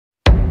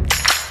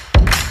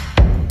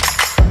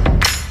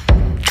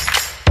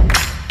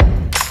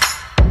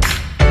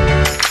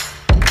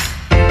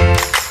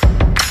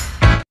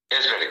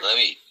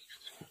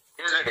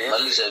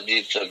తదుపరి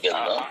సబ్జెక్ట్ లోకి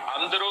వెళ్దాం.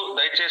 అందరూ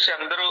దయచేసి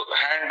అందరూ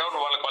హ్యాండ్ డౌన్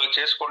వాళ్ళకి వాళ్ళు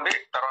చేసుకోండి,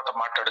 తర్వాత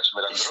మాట్లాడచ్చు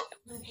మీరు అందరూ.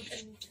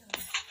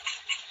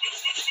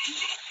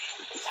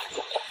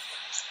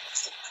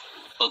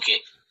 ఓకే,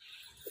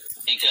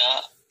 ఇక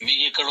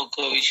మీకు ఇక్కడ ఒక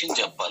విషయం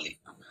చెప్పాలి.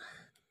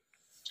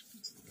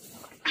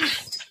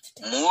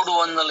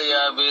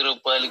 350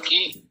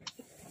 రూపాయలకి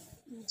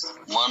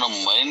మనం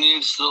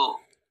మైనీడ్స్ లో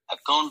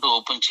అకౌంట్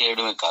ఓపెన్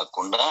చేయడమే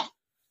కాకుండా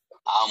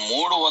ఆ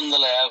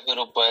 350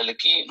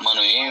 రూపాయలకి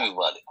మనం ఏమి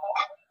ఇవ్వాలి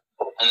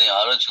అనే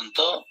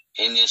ఆలోచనతో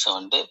ఏం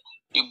చేసామంటే,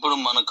 ఇప్పుడు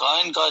మన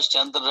కాయిన్ కాస్ట్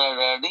ఎంత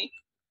డాడీ?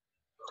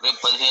 రేపు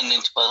 15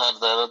 నుంచి 16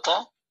 తర్వాత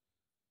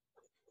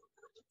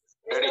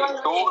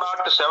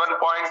 207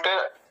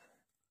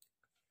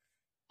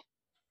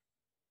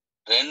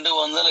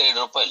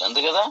 రూపాయలు,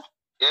 అంతే కదా?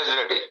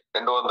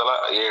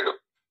 207.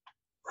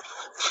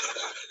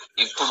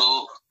 ఇప్పుడు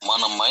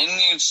మన మైన్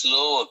నీడ్స్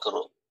లో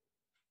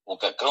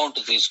ఒక అకౌంట్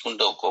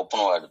తీసుకుంటే ఒక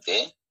కూపన్ వాడితే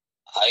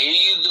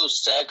 5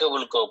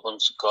 స్టాకబుల్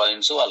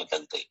కాయిన్స్ వాళ్ళకి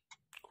వెళ్తాయి.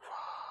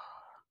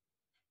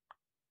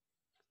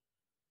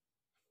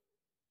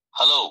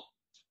 హలో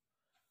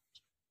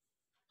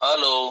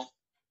హలో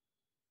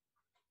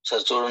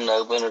సార్, చూడండి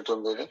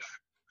ఆగిపోయినట్టుంది.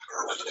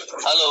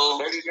 హలో,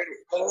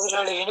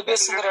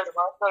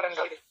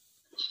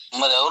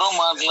 మరి ఎవరో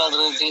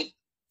మాట్లాడరేంటి?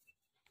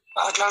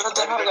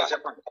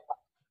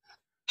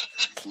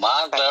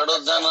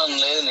 మాట్లాడొద్దానని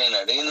లేదు, నేను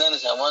అడిగిందని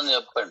సమాధానం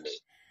చెప్పండి.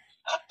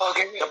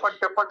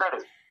 చెప్పండి.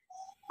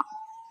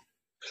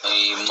 ఈ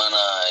మన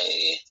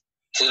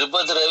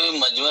తిరుపతి రవి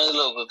మధ్య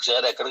మధ్యలో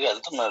ఒక్కొక్కసారి ఎక్కడికి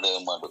వెళ్తున్నాడు,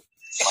 ఏమాడు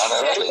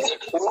మాట్లాడలేదు.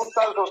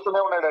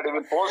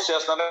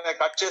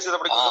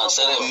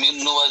 సరే,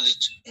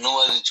 నువ్వు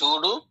అది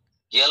చూడు.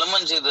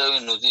 ఎలమంచి రవి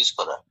నువ్వు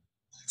తీసుకురా.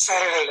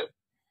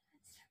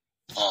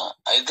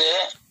 అయితే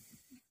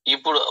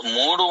ఇప్పుడు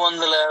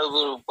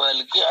 350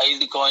 రూపాయలకి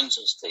 5 కాయిన్స్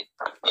వస్తాయి.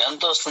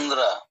 ఎంత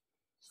వస్తుందిరా?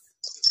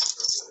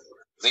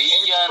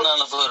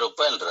 1040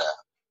 రూపాయలు రా.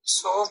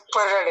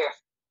 సూపర్.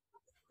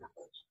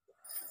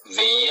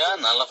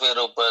 1040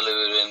 రూపాయలు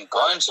విలువైన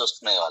కాయిన్స్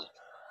వస్తున్నాయి వాళ్ళకి.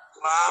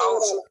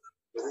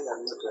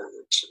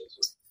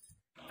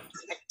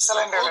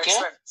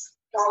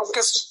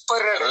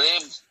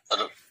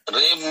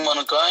 రేపు మన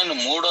కాయిన్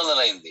 300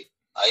 అయింది,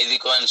 5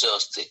 కాయిన్స్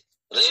వస్తాయి.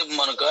 రేపు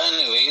మన కాయిన్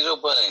 1000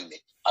 రూపాయలు అయింది,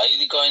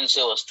 5 కాయిన్స్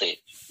వస్తాయి.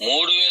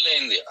 3000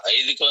 అయింది,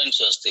 5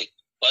 కాయిన్స్ వస్తాయి.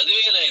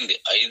 10,000 అయింది,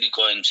 5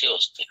 కాయిన్స్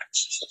వస్తాయి.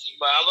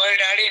 బాబాయ్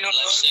డాడీ,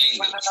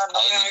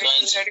 5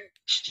 కాయిన్స్.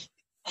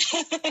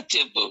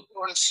 చెప్పు.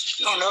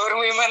 నోరు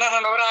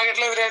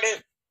ఆగట్లేదు డాడీ.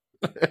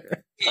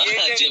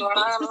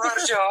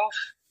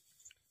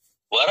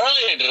 వరాలు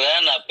ఏంటిరా?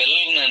 నా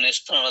పిల్లలకి నేను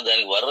ఇస్తున్నాను,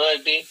 దానికి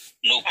వరాటి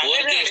నువ్వు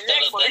కోరిక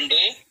ఇస్తాడా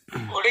తండ్రి?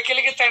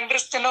 కొడుకులకి తండ్రి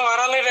ఇస్తున్న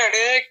వరాలే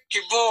డాడీ.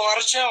 కిబ్బో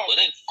వర్షం.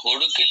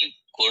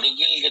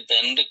 కొడుకులకి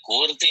తండ్రి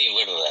కోరితే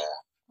ఇవ్వడురా,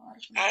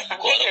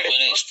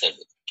 కోరకొని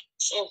ఇస్తాడు.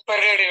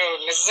 సూపర్ డాడీ,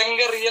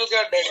 నిజంగా రియల్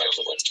గా డాడీ.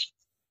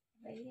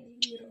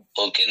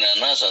 ఓకే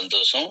నాన్న,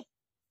 సంతోషం.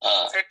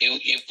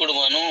 ఇప్పుడు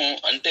మనం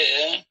అంటే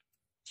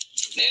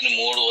నేను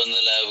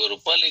 350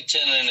 రూపాయలు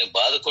ఇచ్చానని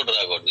బాధ కూడా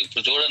రాకూడదు.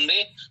 ఇప్పుడు చూడండి,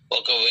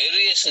 ఒక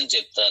వేరియేషన్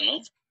చెప్తాను.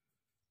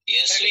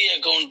 ఎస్వి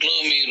అకౌంట్ లో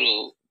మీరు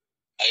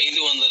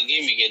 500కి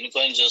మీకు ఎన్ని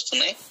కాయిన్స్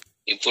వస్తున్నాయి?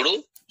 ఇప్పుడు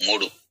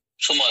 3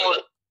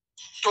 సుమారుగా.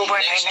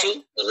 నెక్స్ట్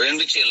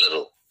 2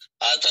 చిల్లరు,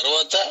 ఆ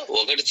తర్వాత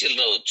 1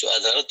 చిల్లర రావచ్చు, ఆ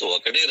తర్వాత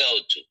 1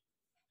 రావచ్చు.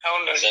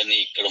 కానీ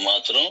ఇక్కడ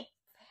మాత్రం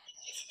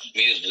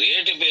మీరు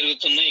రేటు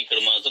పెరుగుతున్నాయి. ఇక్కడ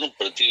మాత్రం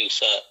ప్రతి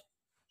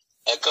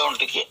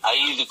అకౌంట్ కి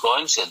 5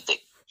 కాయిన్స్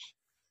వెళ్తాయి.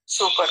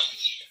 సూపర్.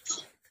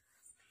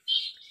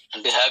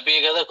 అంటే హ్యాపీ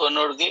కదా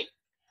కొన్నోడికి,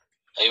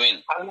 ఐ మీన్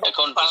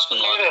అకౌంట్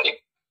తీసుకున్న వాడికి.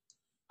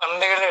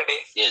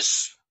 ఎస్,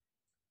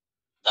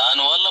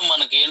 దానివల్ల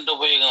మనకి ఏంటి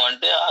ఉపయోగం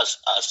అంటే,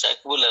 ఆ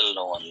స్టాకబుల్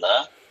వెళ్ళడం వల్ల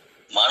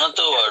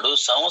మనతో వాడు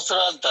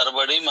సంవత్సరాల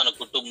తరబడి మన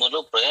కుటుంబంలో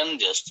ప్రయాణం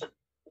చేస్తాడు.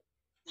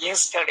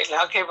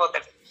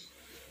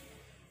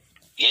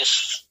 ఎస్,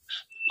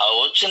 ఆ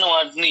వచ్చిన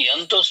వాటిని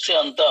ఎంత వస్తే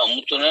అంత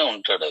అమ్ముతూనే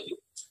ఉంటాడు.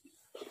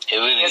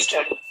 అవి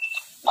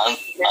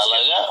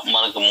అలాగా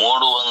మనకు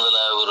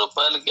 350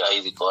 రూపాయలకి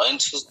 5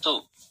 కాయిన్స్ ఇస్తూ,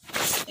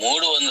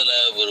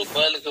 350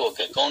 రూపాయలకి ఒక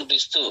అకౌంట్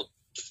ఇస్తూ,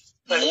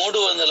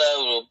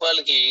 350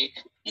 రూపాయలకి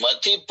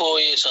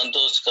మతిపోయే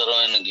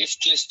సంతోషకరమైన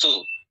గిఫ్ట్లు ఇస్తూ,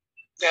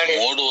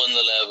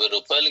 350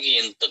 రూపాయలకి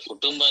ఇంత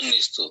కుటుంబాన్ని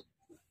ఇస్తూ,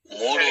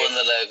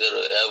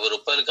 350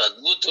 రూపాయలకి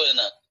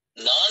అద్భుతమైన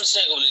నాన్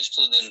స్టాకబుల్ ఇస్తూ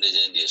దీన్ని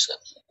డిజైన్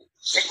చేశారు.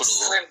 ఇప్పుడు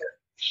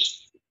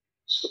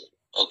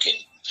ఓకే,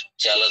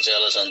 చాలా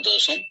చాలా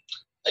సంతోషం.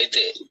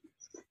 అయితే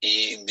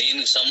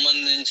దీనికి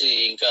సంబంధించి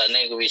ఇంకా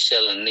అనేక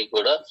విషయాలన్నీ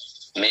కూడా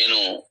నేను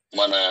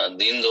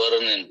దీని ద్వారా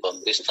నేను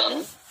పంపిస్తాను.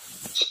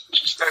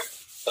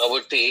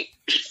 కాబట్టి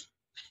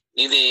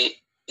ఇది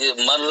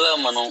మరలా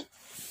మనం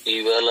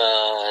ఈవేళ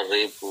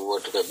రేపు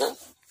ఒకటి కదా.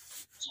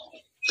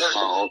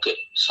 ఓకే,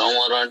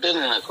 సోమవారం అంటే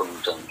నేను అక్కడ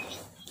ఉంటాను.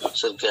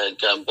 సరే,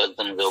 క్యాంప్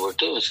వెళ్తాను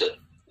కాబట్టి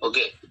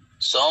ఓకే,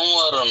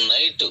 సోమవారం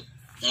నైట్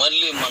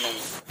మళ్ళీ మనం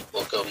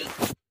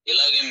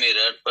ఇలాగే మీరు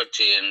ఏర్పాటు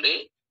చేయండి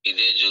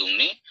ఇదే జూమ్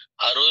ని.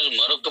 ఆ రోజు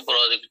మరొక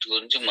ప్రాజెక్ట్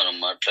గురించి మనం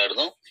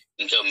మాట్లాడదాం.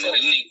 ఇంకా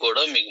మిగిలిన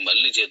కూడా మీకు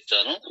మళ్ళీ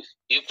చెప్తాను.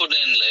 ఇప్పుడు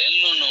నేను లైన్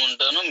లో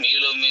ఉంటాను,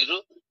 మీలో మీరు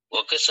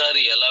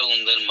ఒక్కసారి ఎలా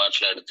ఉందని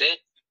మాట్లాడితే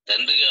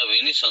తండ్రిగా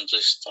విని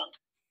సంతోషిస్తాను.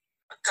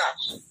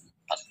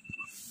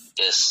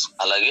 ఎస్,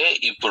 అలాగే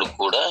ఇప్పుడు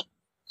కూడా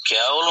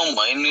కేవలం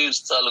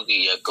మైనీడ్స్ తాలూకు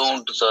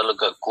అకౌంట్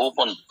తాలూకా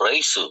కూపన్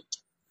ప్రైస్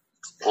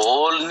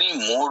ఓన్లీ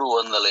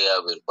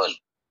 350 రూపాయలు.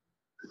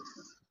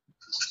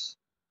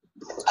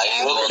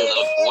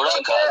 500 కూడా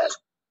కాదు,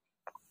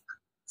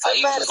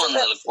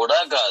 500 కూడా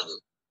కాదు,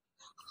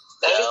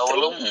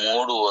 కేవలం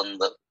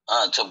 300.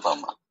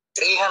 చెప్పమ్మా.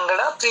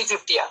 300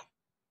 350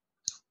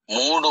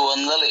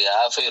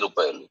 350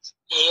 రూపాయలు.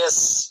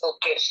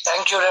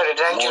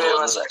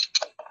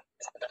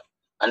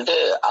 అంటే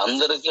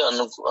అందరికి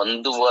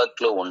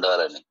అందుబాటులో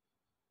ఉండాలని.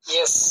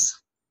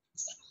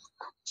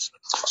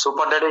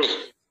 Super daddy.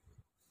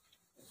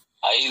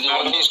 500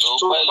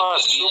 రూపాయలు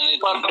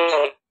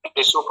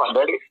సూపర్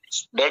డాడీ.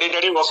 డాడీ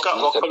డాడీ ఒక్క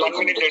 1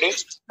 మినిట్ డాడీ.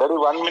 Daddy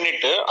 1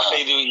 minute. అంటే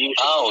ఇది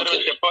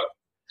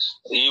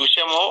ఈ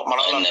విషయము మన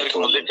వాళ్ళందరికీ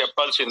ముందే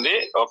చెప్పాల్సింది.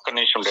 ఒక్క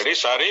నిమిషం డాడీ,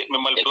 సారీ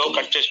మిమ్మల్ని ఫ్లో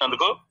కట్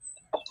చేసినందుకు.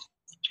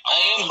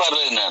 ఏం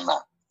పర్లేదు నాన్న.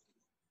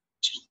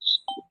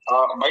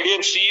 మై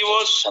డియర్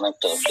సిఇఓస్,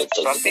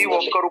 ప్రతి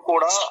ఒక్కరు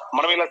కూడా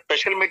మనం ఇలా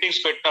స్పెషల్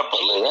మీటింగ్స్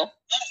పెట్టినప్పుడు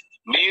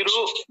మీరు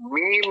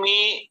మీ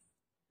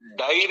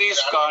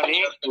డైరీస్ కానీ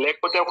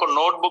లేకపోతే ఒక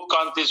నోట్బుక్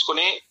కానీ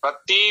తీసుకుని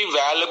ప్రతి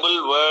వాల్యుబుల్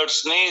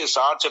వర్డ్స్ ని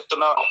సార్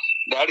చెప్తున్న,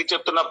 డాడీ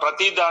చెప్తున్న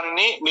ప్రతి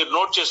దానిని మీరు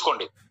నోట్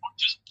చేసుకోండి.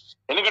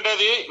 ఎందుకంటే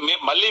అది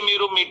మళ్ళీ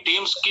మీరు మీ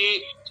టీమ్స్ కి,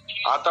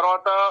 ఆ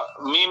తర్వాత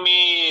మీ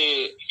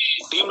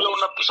టీమ్ లో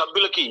ఉన్న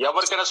సభ్యులకి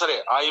ఎవరికైనా సరే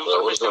ఆ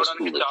ఇన్ఫర్మేషన్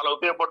ఇవ్వడానికి చాలా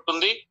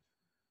ఉపయోగపడుతుంది.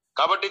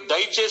 కాబట్టి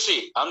దయచేసి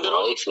అందరూ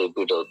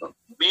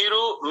మీరు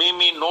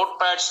మీ నోట్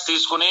ప్యాడ్స్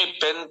తీసుకుని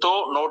పెన్ తో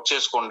నోట్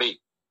చేసుకోండి.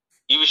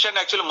 ఈ విషయాన్ని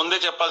యాక్చువల్లీ ముందే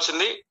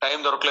చెప్పాల్సింది, టైం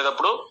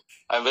దొరకలేదప్పుడు.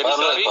 ఐఎమ్ వెరీ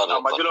సారీ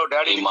మధ్యలో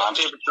daddy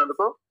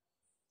చేయించినందుకు.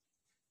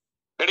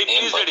 Daddy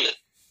please daddy.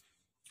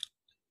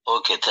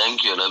 Okay,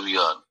 thank you, love you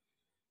all.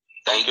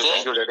 అయితే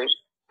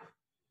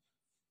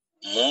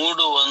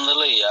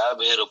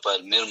 350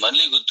 రూపాయలు మీరు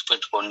మళ్ళీ గుర్తు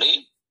పెట్టుకోండి.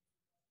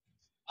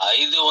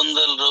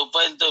 500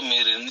 రూపాయలతో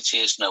మీరు ఎన్ని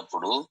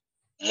చేసినప్పుడు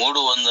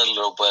 300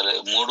 రూపాయలు,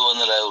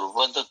 350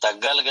 రూపాయలతో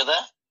తగ్గాలి కదా.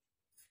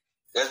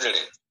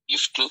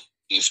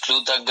 గిఫ్ట్లు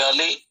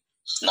తగ్గాలి,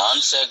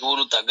 నాన్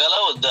శాఖలు తగ్గాలా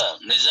వద్దా?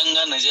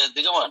 నిజంగా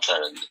నిజాయితీగా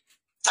మాట్లాడండి.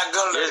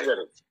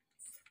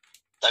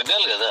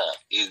 తగ్గాలి కదా,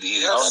 ఇది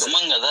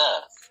ధర్మం కదా.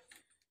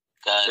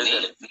 కానీ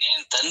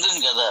నేను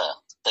తండ్రిని కదా,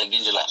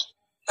 తగ్గించలా.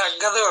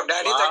 తగ్గదు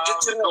డాడీ,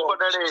 తగ్గించు.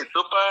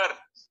 సూపర్.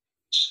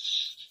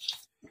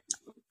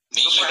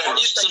 మీకు ఇప్పుడు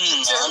వస్తున్న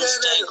నాన్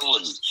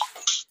స్టాకబుల్,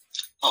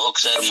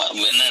 ఒకసారి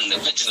వినండి,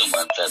 మంచిగా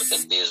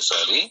మాట్లాడకండి.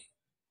 సారీ,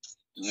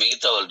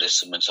 మిగతా వాళ్ళు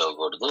డిస్టర్బెన్స్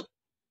అవ్వకూడదు.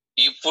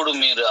 ఇప్పుడు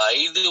మీరు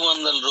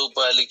 500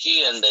 రూపాయలకి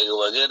అండ్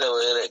వగేరే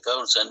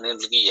అకౌంట్స్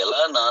అన్నింటికి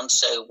ఎలా నాన్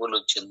స్టాకబుల్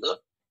వచ్చిందో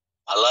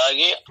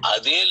అలాగే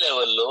అదే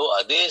లెవెల్లో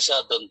అదే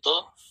శాతంతో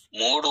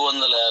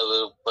 350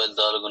 రూపాయల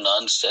తాలూకు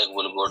నాన్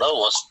స్టాకబుల్ కూడా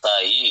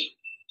వస్తాయి.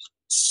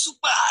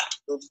 Super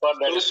super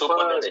daddy,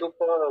 super daddy,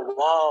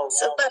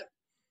 super.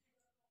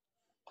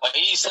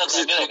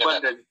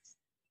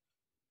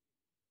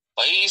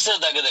 పైసా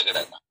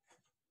తగ్గదెక్కడన్నా.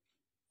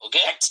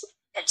 Okay,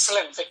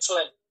 excellent.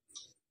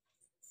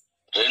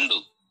 2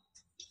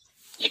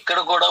 ఇక్కడ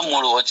కూడా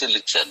 3 ఓచర్లు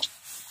ఇచ్చాను.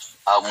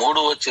 ఆ 3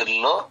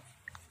 ఓచర్లలో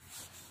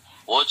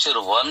ఓచర్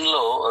 1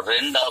 లో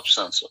 2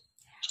 ఆప్షన్స్.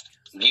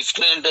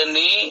 గిఫ్ట్లు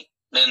ఏంటండి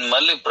నేను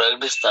మళ్ళీ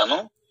ప్రకటిస్తాను,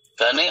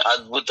 కానీ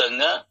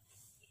అద్భుతంగా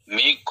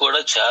మీకు కూడా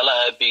చాలా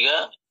హ్యాపీగా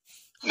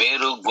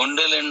మీరు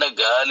గుండె నిండా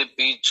గాలి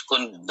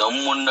పీల్చుకొని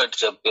దమ్మున్నట్టు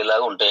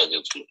చెప్పేలాగా ఉంటాయి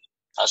గిఫ్ట్లు.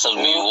 అసలు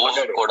మీ ఊహ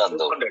కూడా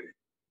అందవు.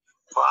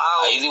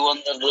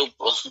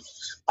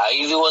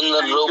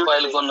 500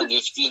 రూపాయలు కొన్న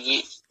గిఫ్ట్లు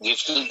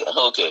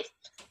ఓకే,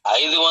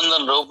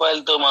 500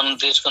 రూపాయలతో మనం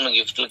తీసుకున్న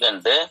గిఫ్ట్ల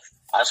కంటే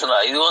అసలు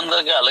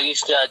 500కి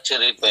అలాగిస్తే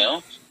ఆశ్చర్యపోయాం.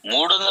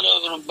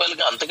 350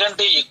 రూపాయలకి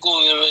అంతకంటే ఎక్కువ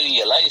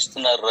ఎలా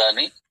ఇస్తున్నారు రా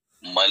అని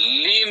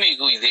మళ్ళీ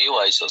మీకు ఇదే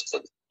వాయిస్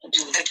వస్తుంది.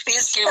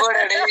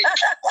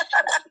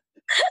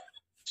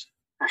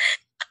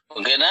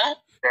 ఓకేనా?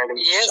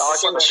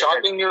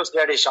 Shocking news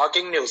daddy,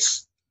 shocking news.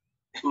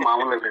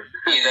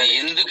 ఇది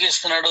ఎందుకు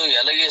ఇస్తున్నాడు,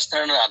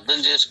 ఎలాగిస్తున్నాడు అర్థం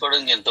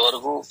చేసుకోవడానికి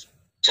ఇంతవరకు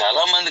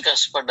చాలా మంది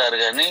కష్టపడ్డారు,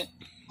 కానీ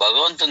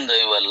భగవంతుని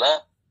దయ వల్ల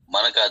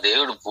మనకు ఆ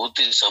దేవుడు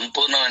పూర్తి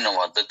సంపూర్ణమైన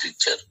మద్దతు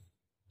ఇచ్చారు.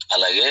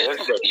 అలాగే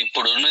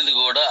ఇప్పుడు ఉన్నది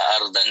కూడా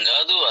అర్థం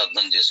కాదు,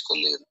 అర్థం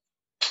చేసుకోలేదు.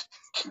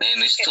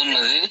 నేను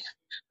ఇస్తున్నది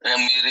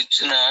మీరు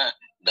ఇచ్చిన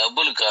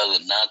డబ్బులు కాదు,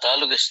 నా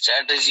తాలూకా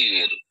స్ట్రాటజీ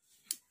వేరు.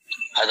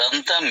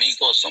 అదంతా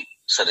మీకోసం.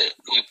 సరే,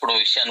 ఇప్పుడు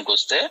విషయానికి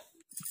వస్తే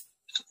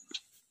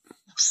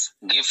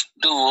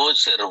గిఫ్ట్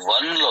ఓచర్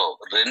 1 లో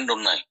 2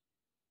 ఉన్నాయి.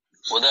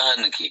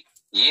 ఉదాహరణకి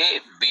ఏ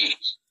బి,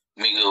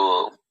 మీకు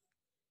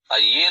ఆ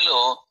ఏలో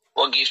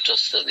ఒక గిఫ్ట్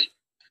వస్తుంది,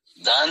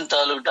 దాని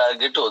తాలూకు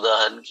టార్గెట్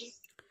ఉదాహరణకి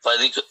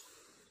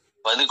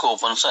 10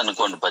 కూపన్స్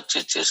అనుకోండి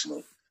పర్చేజ్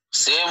చేసినవి.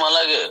 సేమ్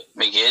అలాగే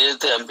మీకు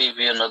ఏదైతే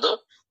ఎంపీపీ ఉన్నదో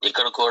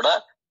ఇక్కడ కూడా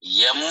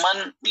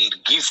ఎంఎన్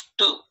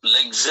గిఫ్ట్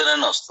లెగ్జర్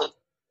అని వస్తుంది.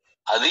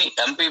 అది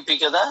ఎంపీపీ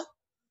కదా,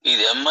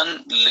 ఇది ఎంఎన్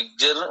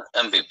లెగ్జర్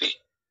ఎంపీపీ.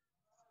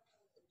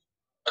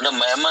 అంటే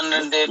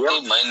ఏమన్నంటే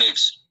మై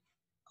నీడ్స్.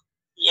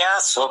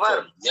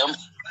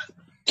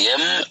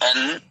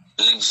 ఎంఎన్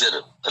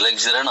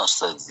లెగ్జర్ అని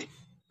వస్తుంది.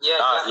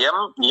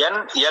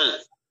 ఎంఎన్ఎల్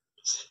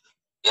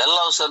ఎల్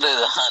అవసరం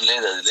లేదా?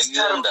 లేదు, అది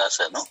లెగ్జర్ అని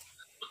రాశాను,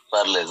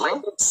 పర్లేదు.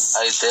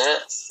 అయితే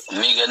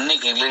మీకు అన్ని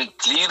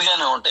క్లియర్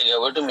గానే ఉంటాయి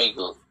కాబట్టి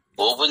మీకు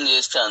ఓపెన్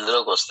చేస్తే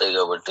అందులోకి వస్తాయి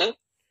కాబట్టి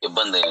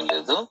ఇబ్బంది ఏం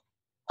లేదు.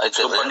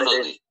 అయితే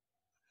రెండోది,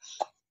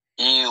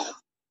 ఈ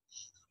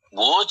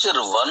వోచర్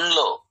 1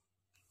 లో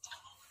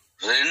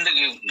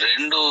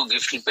రెండు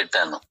గిఫ్ట్లు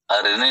పెట్టాను. ఆ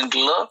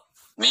రెండింటిలో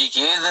మీకు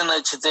ఏది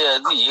నచ్చితే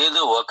అది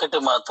ఏదో ఒకటి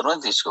మాత్రమే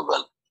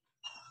తీసుకోగలరు.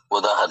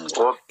 ఉదాహరణ,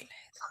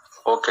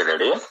 ఓకే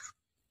డాడీ,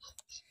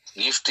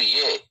 గిఫ్ట్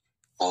ఏ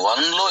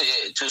 1 లో ఏ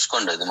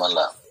చూసుకోండి, అది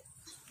మళ్ళా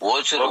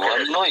వోచర్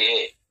 1 లో ఏ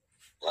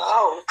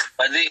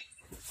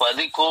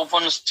 10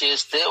 కూపన్స్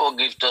చేస్తే ఒక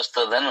గిఫ్ట్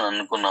వస్తుంది అని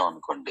అనుకున్నాం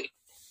అనుకోండి.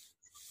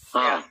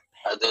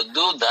 అది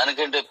వద్దు,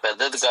 దానికంటే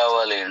పెద్దది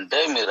కావాలి అంటే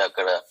మీరు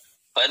అక్కడ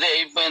 10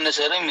 అయిపోయినా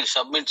సరే మీరు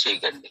సబ్మిట్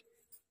చేయకండి.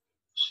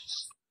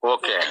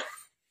 ఓకే,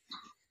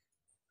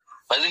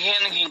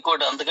 15కి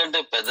ఇంకోటి అంతకంటే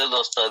పెద్దది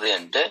వస్తుంది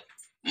అంటే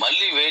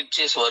మళ్ళీ వెయిట్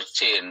చేసి వర్క్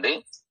చేయండి.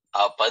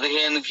 ఆ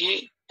 15కి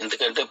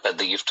ఇంతకంటే పెద్ద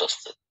గిఫ్ట్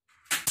వస్తుంది.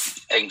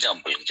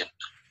 ఎగ్జాంపుల్ కి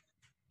చెప్తా,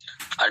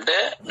 అంటే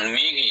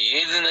మీకు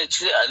ఏది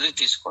నచ్చితే అది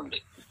తీసుకోండి.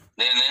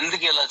 నేను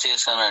ఎందుకు ఇలా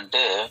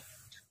చేశానంటే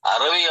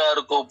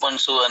 66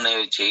 కూపన్స్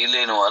అనేవి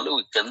చేయలేని వాళ్ళు,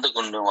 కిందకు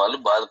ఉండే వాళ్ళు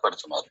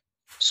బాధపడుతున్నారు.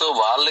 సో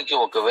వాళ్ళకి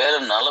ఒకవేళ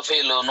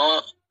 40లోనో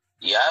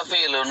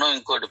 50లోనో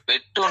ఇంకోటి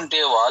పెట్టుంటే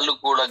వాళ్ళు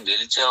కూడా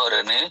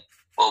గెలిచేవారని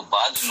ఓ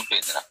బాధ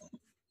ఉండిపోయింది నాకు.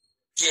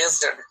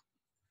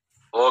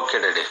 ఓకే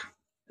డాడీ,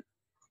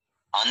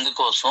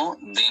 అందుకోసం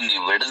దీన్ని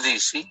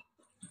విడదీసి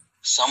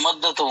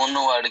సమర్థత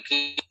ఉన్నవాడికి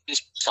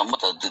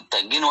సమర్థత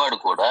తగ్గిన వాడు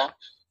కూడా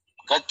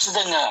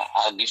ఖచ్చితంగా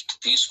ఆ గిఫ్ట్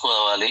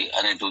తీసుకోవాలి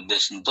అనే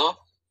ఉద్దేశంతో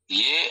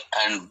ఏ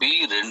అండ్ బి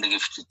 2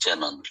 గిఫ్ట్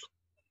ఇచ్చాను అందులో.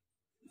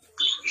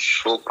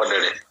 Super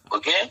daddy.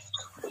 ఓకే,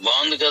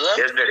 బాగుంది కదా?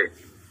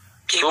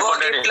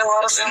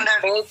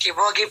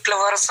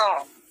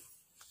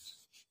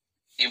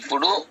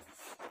 ఇప్పుడు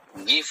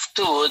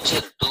గిఫ్ట్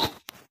వోచర్ 2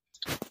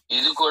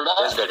 ఇది కూడా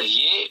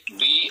ఏ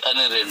బి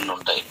అనే 2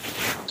 ఉంటాయి.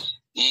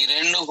 ఈ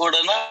 2 కూడా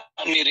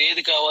మీరు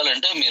ఏది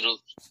కావాలంటే మీరు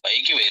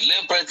పైకి వెళ్లే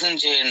ప్రయత్నం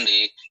చేయండి.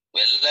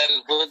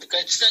 వెళ్ళలేకపోతే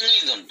ఖచ్చితంగా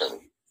ఇది ఉంటది,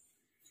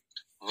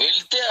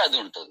 వెళ్తే అది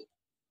ఉంటది.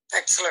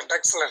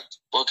 ఎక్సలెంట్.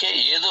 ఓకే,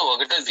 ఏదో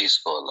ఒకటే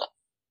తీసుకోవాలా.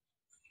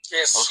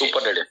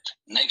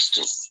 Next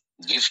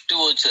gift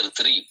voucher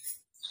 3.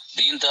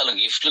 దీంతో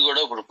గిఫ్ట్లు కూడా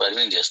ఇప్పుడు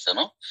పరిచయం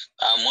చేస్తాను.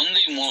 ఆ ముందు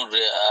ఈ 3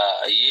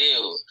 ఏ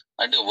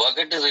అంటే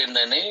 1, 2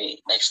 అని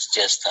నెక్స్ట్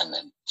చేస్తాను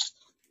నేను.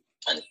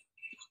 అని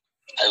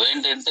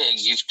అవేంటంటే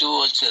గిఫ్ట్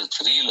వోచర్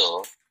 3లో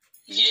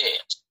ఏ,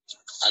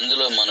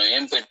 అందులో మనం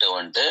ఏం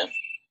పెట్టామంటే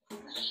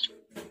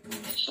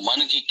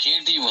మనకి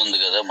కేటీవీ ఉంది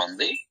కదా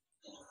మనది,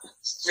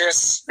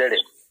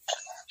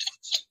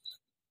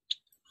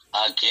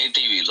 ఆ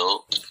కేటీవీలో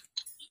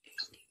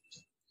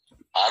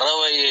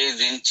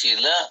 65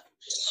 ఇంచీల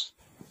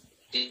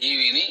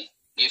టీవీని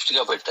గిఫ్ట్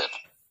గా పెట్టారు.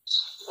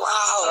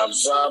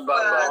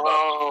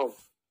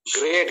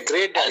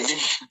 అది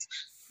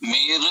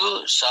మీరు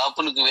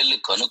షాపులకు వెళ్లి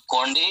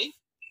కనుక్కోండి.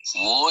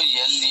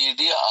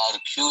 ఓఎల్ఈడి ఆర్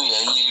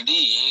క్యూఎల్ఈడి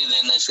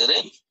ఏదైనా సరే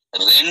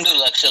 2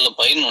 లక్షల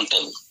పైన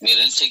ఉంటది,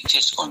 మీరు చెక్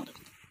చేసుకోండి.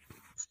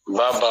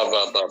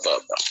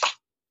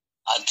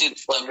 అతి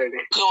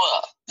తక్కువ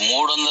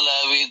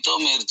 350తో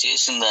మీరు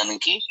చేసిన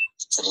దానికి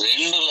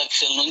 2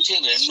 లక్షల నుంచి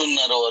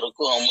 2.5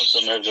 వరకు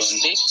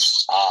అమ్ముతున్నటువంటి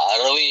ఆ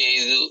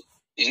 65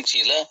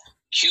 ఇంచీల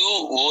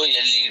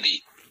క్యూఓఎల్ఈడి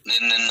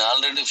నేను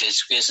ఆల్రెడీ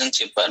స్పెసిఫికేషన్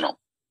చెప్పాను.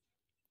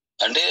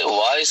 అంటే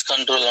వాయిస్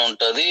కంట్రోల్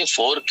ఉంటది,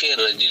 4K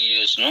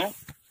రెజల్యూషన్,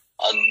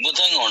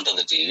 అద్భుతంగా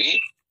ఉంటది టీవీ.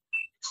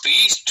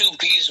 పీస్ టు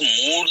పీస్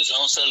 3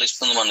 సంవత్సరాలు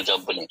ఇస్తుంది మన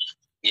కంపెనీ,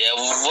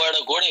 ఎవ్వడ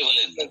కూడా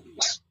ఇవ్వలేదు.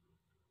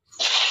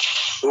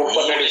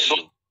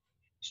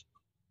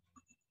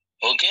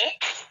 ఓకే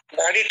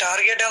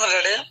టార్గెట్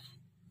ఏమన్నా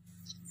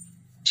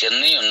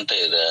చెన్నై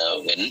ఉంటాయి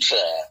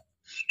వెంట్రా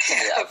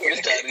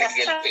టార్గెట్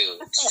గెలిపావు.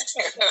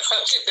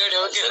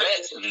 సరే,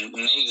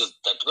 నీకు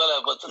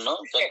తట్టుకోలేకపోతున్నావు,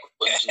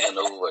 కొంచెం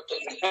నవ్వు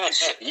పట్టాలి.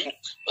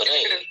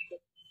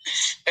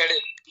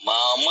 మా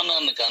అమ్మ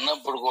నన్ను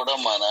కన్నప్పుడు కూడా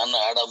మా నాన్న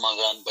ఆడమగ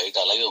అని బయట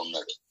అలాగే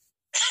ఉన్నాడు.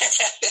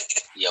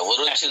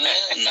 ఎవరు వచ్చినా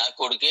నా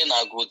కొడుకే నా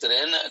కూతురే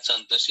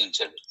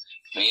సంతోషించాడు.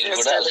 మీరు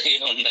కూడా అలాగే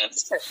ఉన్నారు,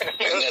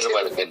 కంగారు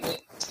పడకండి.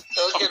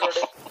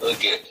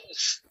 ఓకే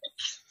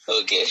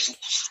ఓకే,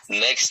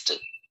 నెక్స్ట్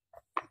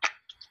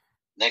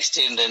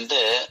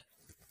ఏంటంటే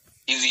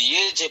ఇది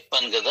ఏ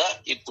చెప్పాను కదా,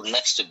 ఇప్పుడు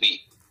నెక్స్ట్ బి.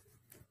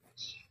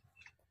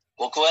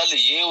 ఒకవేళ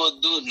ఏ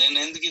వద్దు, నేను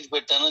ఎందుకు ఇది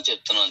పెట్టానో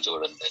చెప్తున్నాను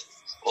చూడండి.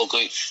 ఒక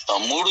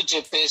 3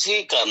 చెప్పేసి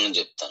కారణం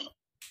చెప్తాను.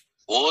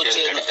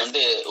 ఓచర్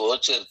అంటే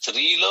ఓచర్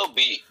 3లో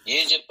బి, ఏ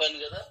చెప్పాను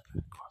కదా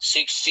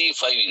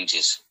 65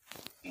 ఇంచెస్,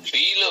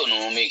 బిలోను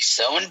మీకు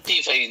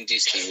 75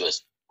 ఇంచెస్ టీవీ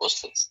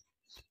వస్తుంది.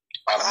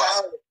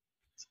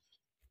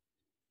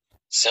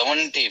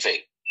 75,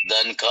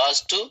 దాని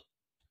కాస్ట్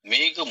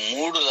మీకు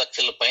 3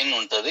 లక్షల పైన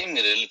ఉంటది.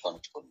 మీరు వెళ్ళి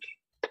కొనుక్కోండి.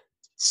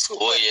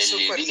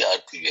 ఓఎల్ఈడి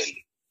ఆర్క్యూఎల్.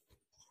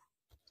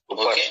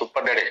 Okay,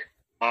 super daddy.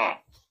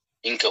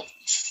 ఇంకా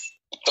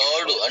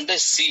థర్డ్ అంటే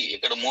సి,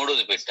 ఇక్కడ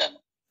మూడోది పెట్టాను.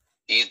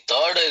 ఈ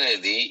థర్డ్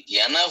అనేది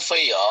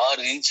 86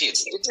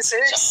 ఇంచీలు,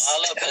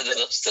 చాలా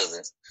పెద్దది వస్తుంది,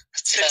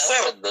 చాలా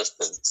పెద్ద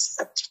వస్తుంది.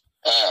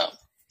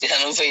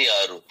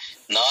 86,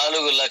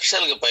 4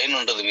 లక్షలకు పైన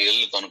ఉంటది, మీరు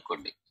వెళ్ళి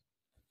కొనుక్కోండి.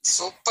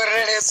 సూపర్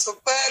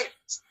సూపర్,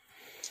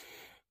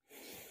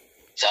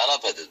 చాలా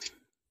పెద్దది.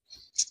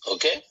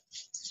 ఓకే,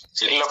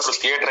 ఇల్లు అప్పుడు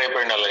థియేటర్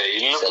అయిపోయింది,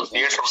 ఇల్లు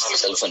థియేటర్ ఉండాలి.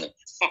 సెల్ఫ్ అని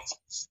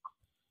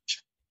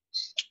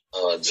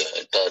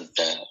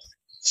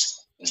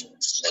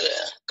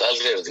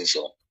కాల్కులేటర్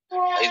తీసాం.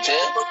 అయితే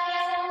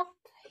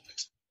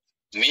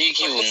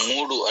మీకు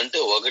 3 అంటే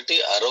ఒకటి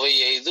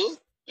 65,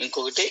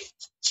 ఇంకొకటి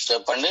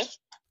చెప్పండి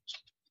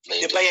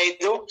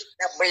 75,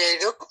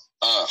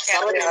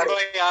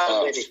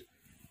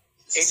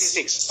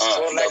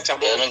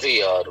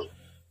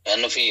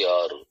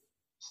 86.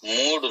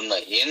 3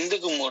 ఉన్నాయి.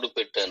 ఎందుకు 3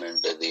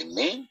 పెట్టానంటే,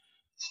 దీన్ని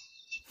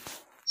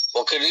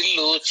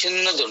ఒకరిల్లు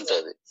చిన్నది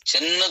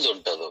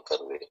ఉంటది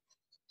ఒకరిది.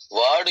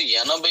 వాడు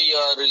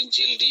 86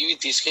 ఇంచీల టీవీ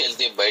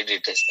తీసుకెళ్తే బయట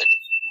పెట్టేస్తాడు,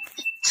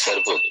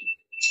 సరిపోదు,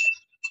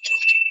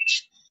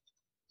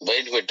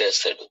 బయట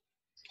పెట్టేస్తాడు.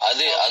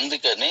 అదే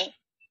అందుకని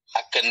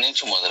అక్కడి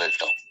నుంచి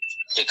మొదలెట్టాం.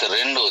 ఇక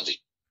రెండోది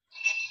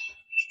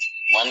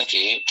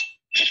మనకి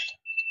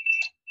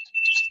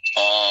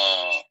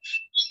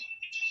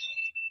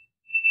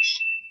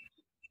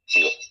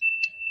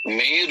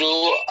మీరు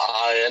ఆ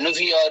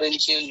 86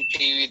 ఇంచీల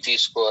టీవీ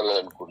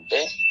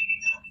తీసుకోవాలనుకుంటే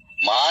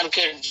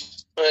మార్కెట్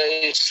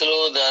ప్రైస్ లో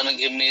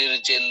దానికి మీరు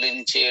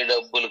చెల్లించే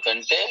డబ్బుల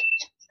కంటే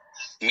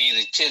మీరు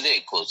ఇచ్చేదే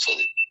ఎక్కువ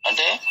వస్తుంది.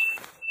 అంటే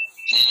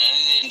నేను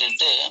అనేది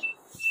ఏంటంటే,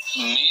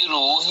 మీరు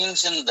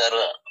ఊహించిన ధర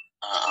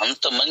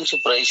అంత మంచి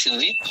ప్రైస్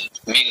ఇది,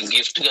 మీకు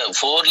గిఫ్ట్ గా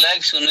 4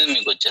 lakhs ఉన్నది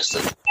మీకు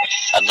వచ్చేస్తుంది.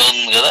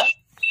 అర్థమవుతుంది కదా?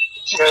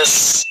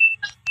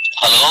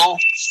 హలో,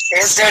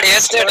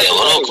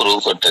 ఎవరో ఒకరు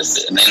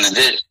కొట్టండి. నేను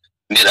ఇదే,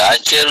 మీరు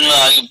ఆశ్చర్యంలో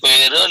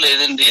ఆగిపోయారో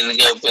లేదంటే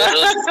ఎందుకు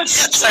ఆగిపోయారో.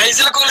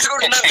 సైజులు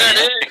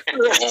కొలుసుకుంటున్నారు,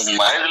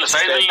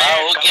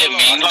 ఓకే,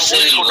 మీ ఇంటి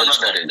సైజులు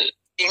కొలుస్తారండి,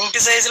 ఇంటి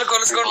సైజులు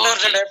కొలుసుకుంటున్నారు.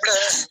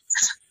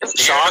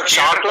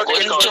 ఎప్పుడు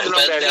కొంచెం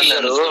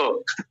పెద్దలు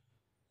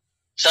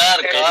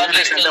సార్, కార్డు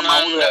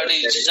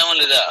ఇచ్చాము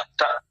లేదా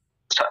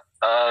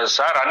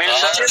సార్? అనిల్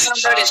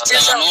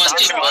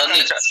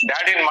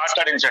డాడీని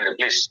మాట్లాడించండి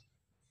ప్లీజ్,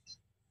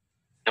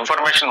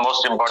 ఇన్ఫర్మేషన్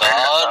మోస్ట్ ఇంపార్టెంట్.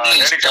 కార్లు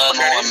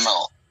ఇస్తాను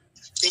అన్నావు,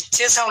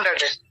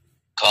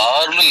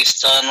 కార్లు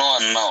ఇస్తాను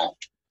అన్నావు.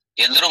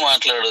 ఎదురు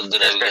మాట్లాడొద్దు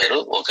రవి గారు,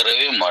 ఒక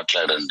రవి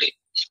మాట్లాడండి,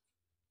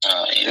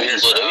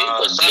 ఇంకో రవి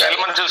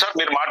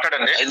మీరు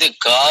మాట్లాడండి. అయితే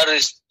కారు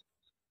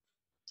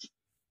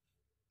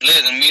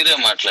లేదు, మీరే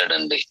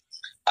మాట్లాడండి.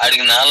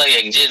 ఆడికి నాలా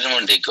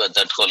ఎగ్జైట్మెంట్ ఎక్కువ,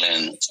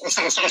 తట్టుకోలేను.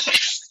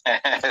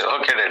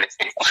 ఓకే డాడీ,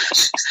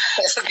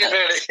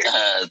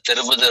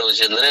 తిరుపతి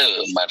రవిచంద్రే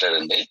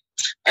మాట్లాడండి.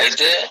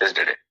 అయితే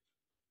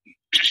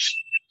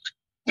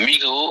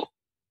మీకు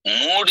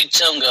 3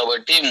 ఇచ్చాం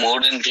కాబట్టి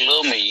 3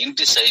 మీ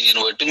ఇంటి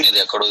సైజుని బట్టి మీరు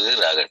ఎక్కడో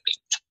రాగండి.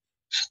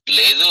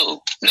 లేదు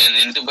నేను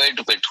ఇంటి బయట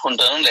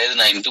పెట్టుకుంటాను, లేదు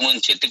నా ఇంటి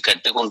ముందు చెట్టు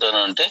కట్టుకుంటాను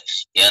అంటే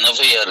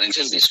 86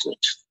 ఇంచులు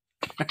తీసుకోవచ్చు.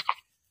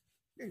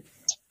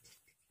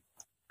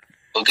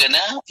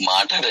 ఓకేనా?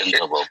 మాట్లాడండి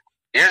రా బాబు.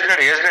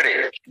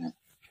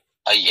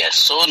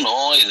 ఎస్ ఓ నో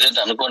ఇదేంటి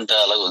అనుకుంటా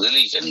అలా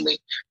వదిలేకండి.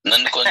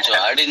 నన్ను కొంచెం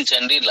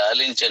ఆడించండి,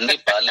 లాలించండి,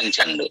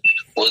 పాలించండి,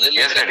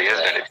 వదిలేకండి.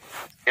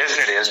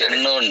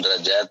 చిన్నోండ్రా,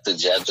 జాగ్రత్త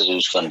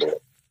చూసుకోండి.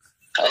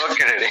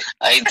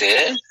 అయితే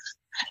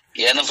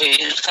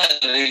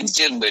 86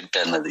 ఇంచులు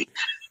పెట్టానది.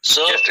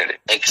 సో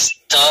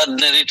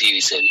ఎక్స్ట్రాడినరీ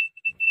టీవీస్ అవి,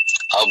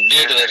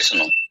 అప్డేట్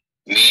వెర్షన్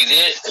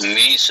మీదే,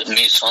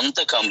 మీ సొంత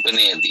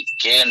కంపెనీ అది.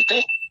 కే అంటే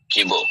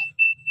కిబో.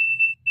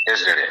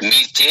 మీ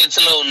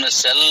చేతిలో ఉన్న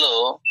సెల్ లో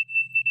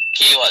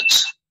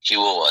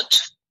కిబో వాచ్.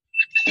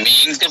 మీ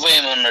ఇంటి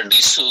పైన ఉన్న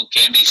డిష్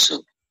కే డిష్,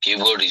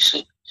 కిబో డిష్.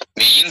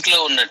 మీ ఇంట్లో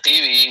ఉన్న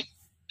టీవీ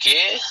కే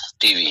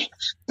టీవీ.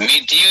 మీ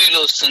టీవీలో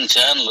వస్తున్న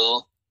ఛానల్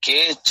కే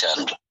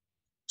ఛానల్.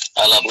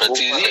 అలా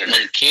ప్రతిదీ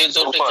మనం కే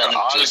తోటి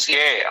కనెక్ట్ చేసి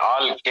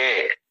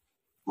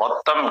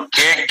మొత్తం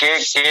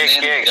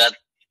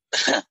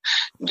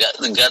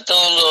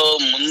గతంలో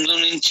ముందు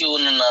నుంచి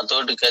ఉన్న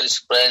నాతోటి కలిసి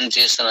ప్రయాణం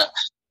చేసిన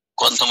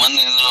కొంతమంది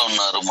ఇందులో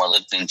ఉన్నారు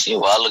మొదటి నుంచి.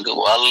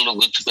 వాళ్ళు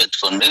గుర్తు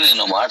పెట్టుకోండి.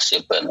 నేను మాట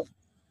చెప్పాను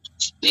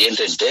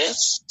ఏంటంటే,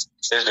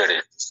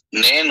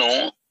 నేను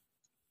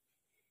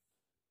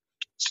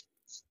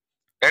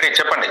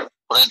చెప్పండి,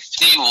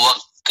 ప్రతి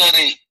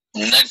ఒక్కరి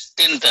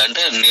నట్టింట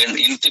అంటే నేను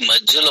ఇంటి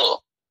మధ్యలో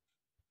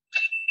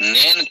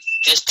నేను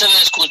తిష్ట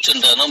వేసి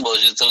కూర్చుంటాను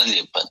భవిష్యత్తులో అని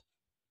చెప్పాను.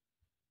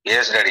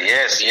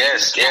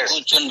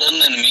 కూర్చుంటాను,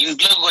 నేను మీ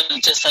ఇంట్లోకి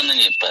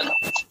వచ్చేస్తానని చెప్పాను.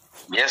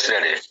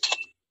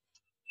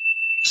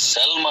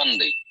 సెల్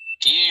మంది,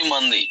 టీవీ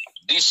మంది,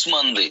 డిష్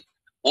మంది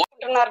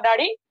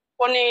డాడీ.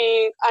 కొన్ని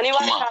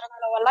అనివార్య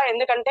కారణాల వల్ల,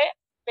 ఎందుకంటే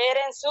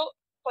పేరెంట్స్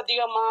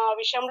కొద్దిగా మా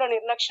విషయంలో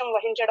నిర్లక్ష్యం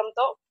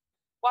వహించడంతో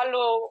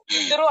వాళ్ళు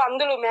ఇద్దరు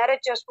అందులో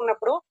మ్యారేజ్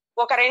చేసుకున్నప్పుడు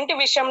ఒక రెంట్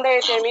విషయంలో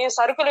అయితేనే,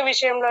 సరుకుల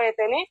విషయంలో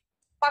అయితేనే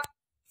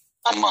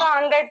పక్కా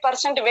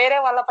 100% వేరే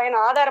వాళ్ళ పైన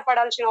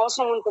ఆధారపడాల్సిన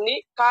అవసరం ఉంటుంది.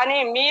 కానీ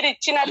మీరు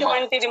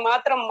ఇచ్చినటువంటిది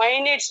మాత్రం మై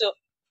నీడ్స్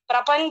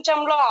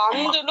ప్రపంచంలో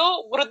అందులు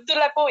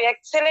వృద్ధులకు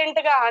ఎక్సలెంట్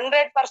గా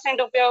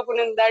 100%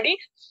 ఉపయోగపడింది డాడీ.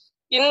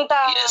 ఇంత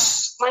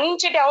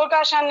మంచిటి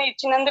అవకాశాన్ని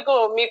ఇచ్చినందుకు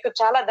మీకు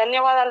చాలా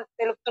ధన్యవాదాలు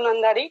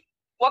తెలుపుతున్నాను డాడీ.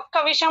 ఒక్క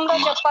విషయంలో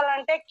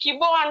చెప్పాలంటే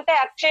కిబో అంటే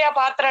అక్షయ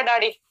పాత్ర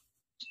డాడీ.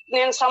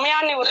 నేను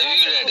సమయాన్ని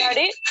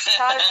డాడీ.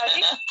 చాలా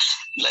డాడీ.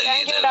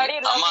 Thank you daddy.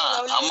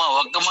 అమ్మ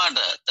ఒక్క మాట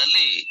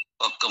తల్లి,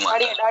 ఒక్క మాట.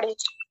 డాడీ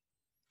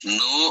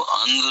నువ్వు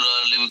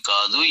అందురాలివి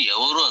కాదు,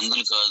 ఎవరు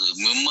అందులు కాదు.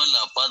 మిమ్మల్ని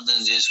అపార్థం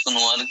చేసుకున్న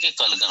వారికి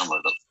కళ్ళు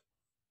కనబడవు.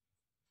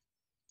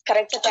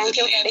 కరెక్ట్. Thank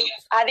you daddy.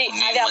 అది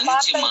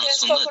అపార్థం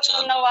చేసుకోకుండా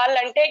ఉన్న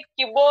వాళ్ళంటే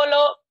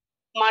కిబోలో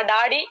మా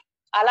డాడీ,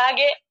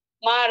 అలాగే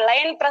మా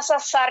లైన్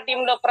ప్రసాద్ సార్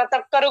టీమ్ లో ప్రతి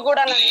ఒక్కరు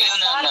కూడా నన్ను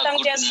అపార్థం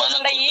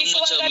చేసుకోకుండా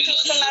ఈక్వల్ గా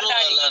చూస్తున్నారు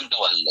డాడీ.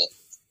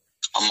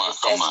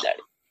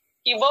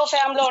 కిబో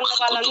ఫ్యామిలీలో ఉన్న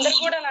వాళ్ళందరూ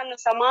కూడా నన్ను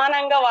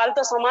సమానంగా,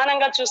 వాళ్ళతో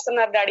సమానంగా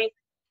చూస్తున్నారు డాడీ.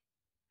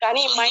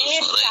 కానీ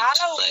మైనస్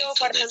చాలా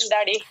ఉపయోగపడుతుంది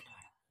daddy.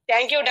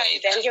 Thank you daddy.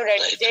 Thank you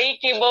daddy. జై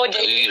కిబో,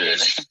 జై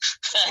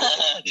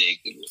జై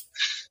కిబో.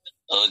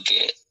 ఓకే,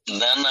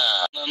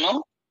 నేను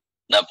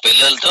నా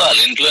పిల్లలతో వాళ్ళ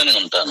ఇంట్లోనే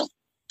ఉంటాను.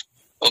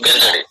 Okay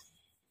daddy.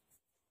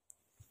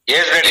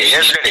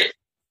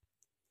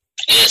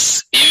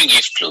 ఇవి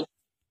గిఫ్ట్లు.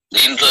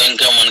 దీంట్లో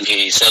ఇంకా మనకి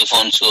సెల్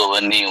ఫోన్స్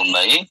అవన్నీ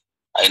ఉన్నాయి.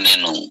 అవి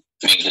నేను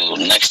మీకు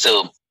నెక్స్ట్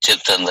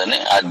చెప్తాను.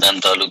 అది దాని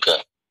తాలూకా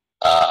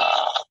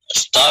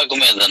స్టాక్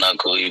మీద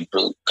నాకు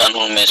ఇప్పుడు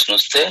కన్ఫర్మేషన్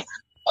వస్తే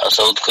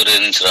సౌత్ కొరియా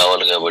నుంచి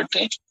రావాలి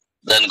కాబట్టి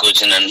దానికి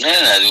వచ్చిన వెంటనే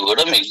అది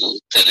కూడా మీకు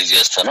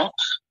తెలియజేస్తాను.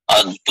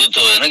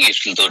 అద్భుతమైన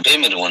గిఫ్ట్లతోటే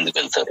మీరు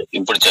ముందుకెళ్తారు.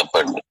 ఇప్పుడు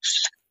చెప్పండి,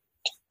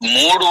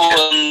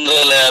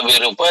 350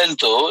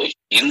 రూపాయలతో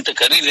ఇంత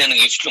ఖరీదైన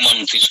గిఫ్ట్లు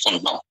మనం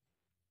తీసుకుంటున్నాం.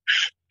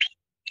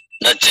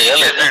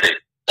 నచ్చేయాలి.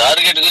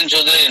 టార్గెట్ గురించి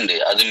వదిలేయండి,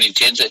 అది మీ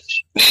చేతి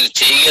మీరు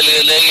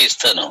చేయగలిగేలాగే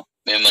ఇస్తాను.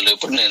 మిమ్మల్ని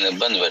ఎప్పుడు నేను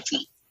ఇబ్బంది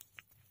పెట్టను.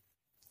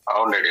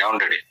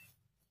 అవునండి.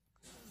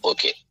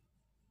 ఓకే,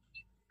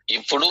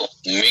 ఇప్పుడు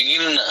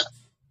మిగిలిన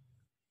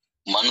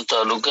మన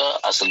తాలూకా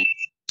అసలు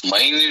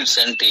మైనీడ్స్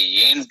అంటే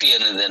ఏంటి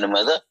అనే దాని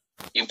మీద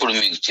ఇప్పుడు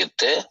మీకు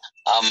చెప్తే,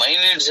 ఆ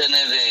మైనీడ్స్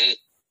అనేది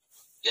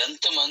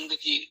ఎంత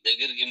మందికి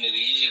దగ్గరికి మీరు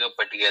ఈజీగా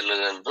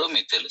పట్టుకెళ్ళగలరో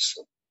మీకు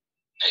తెలుస్తుంది.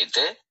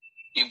 అయితే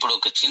ఇప్పుడు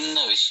ఒక చిన్న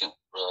విషయం,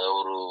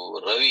 ఎవరు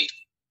రవి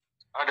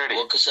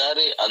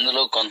ఒకసారి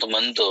అందులో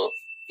కొంతమందితో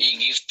ఈ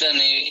గిఫ్ట్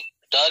అని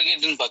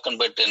టార్గెట్ ని పక్కన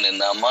పెట్టండి.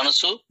 నా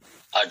మనసు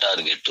ఆ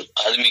టార్గెట్,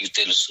 అది మీకు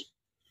తెలుసు.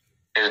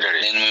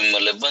 నేను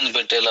మిమ్మల్ని ఇబ్బంది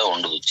పెట్టేలా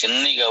ఉండదు.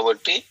 చిన్నవి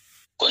కాబట్టి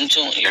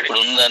కొంచెం ఇప్పుడు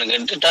ఉన్న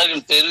దానికంటే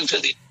టార్గెట్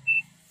పెరుగుతుంది.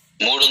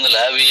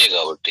 350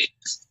 కాబట్టి.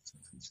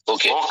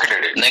 Okay,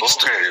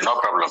 next. No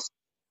problem.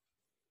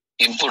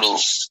 ఇప్పుడు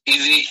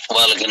ఇది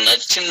వాళ్ళకి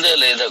నచ్చిందా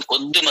లేదా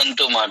కొద్ది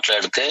మందితో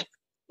మాట్లాడితే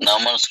నా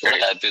మనసు కూడా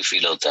హ్యాపీ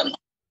ఫీల్ అవుతాను.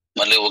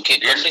 మళ్ళీ ఓకే,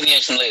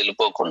 కంటిన్యూషన్ లో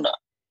వెళ్ళిపోకుండా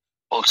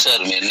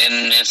ఒకసారి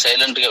నేను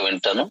సైలెంట్ గా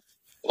వింటాను.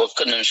 ఒక్క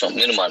నిమిషం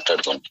మీరు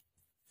మాట్లాడుకోండి.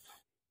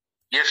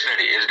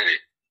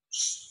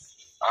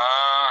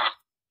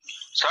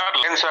 సార్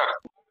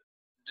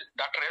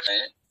డాక్టర్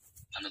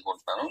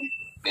అనుకుంటున్నాను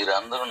మీరు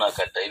అందరూ నాకు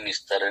ఆ టైం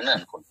ఇస్తారని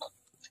అనుకుంటున్నాను.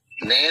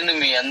 నేను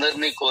మీ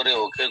అందరినీ కోరే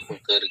ఒకే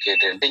కోరిక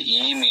ఏంటంటే,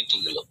 ఈ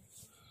మీటింగ్ లో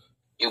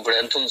ఇప్పుడు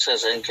ఎంత ఉంది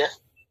సార్ సంఖ్య?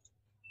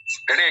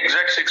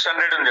 ఎగ్జాక్ట్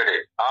 600 ఉంది.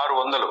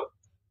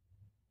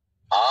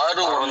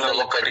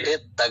 600 కంటే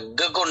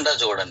తగ్గకుండా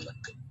చూడండి.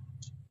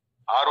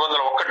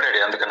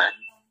 601 అందుకనే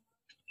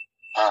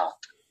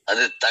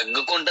అది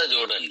తగ్గకుండా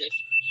చూడండి.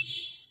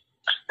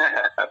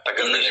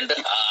 ఎందుకంటే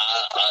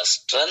ఆ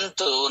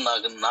స్ట్రెంగ్త్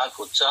నాకు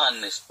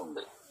ఉత్సాహాన్ని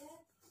ఇస్తుంది.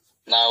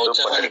 నా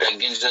ఉత్సాహాన్ని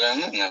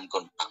తగ్గించాలని నేను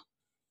అనుకుంటున్నాను.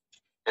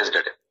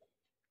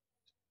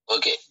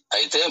 ఓకే,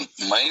 అయితే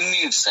మైండ్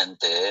నీడ్స్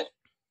అంటే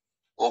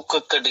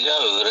ఒక్కొక్కటిగా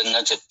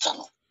వివరంగా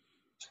చెప్తాను.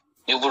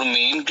 ఇప్పుడు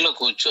మీ ఇంట్లో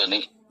కూర్చొని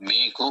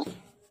మీకు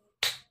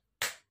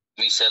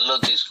మీ సెల్లో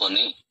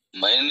తీసుకొని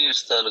మైండ్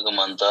నీడ్స్ తాలూకా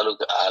మన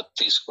తాలూకా యాప్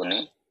తీసుకుని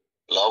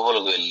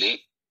లోపలికి వెళ్ళి,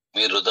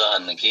 మీరు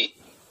ఉదాహరణకి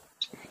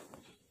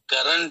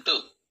కరెంటు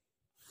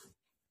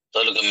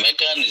తాలూకా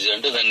మెకానిజం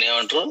అంటే దాన్ని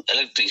ఏమంటారు,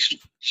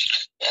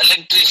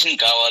 ఎలక్ట్రీషియన్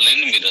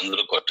కావాలని మీరు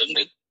అందరూ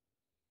కొట్టండి.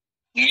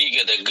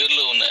 మీకు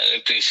దగ్గరలో ఉన్న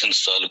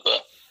ఎలక్ట్రీషియన్స్ తాలూకా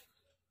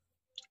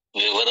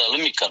వివరాలు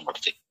మీకు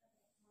కనబడతాయి.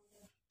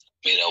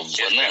 మీరు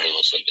ఎవరిని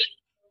అడగవసరం లేదు,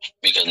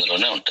 మీకు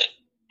అందులోనే ఉంటాయి.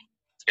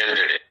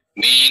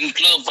 మీ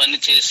ఇంట్లో పని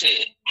చేసే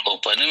ఓ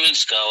పని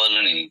మనిషి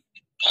కావాలని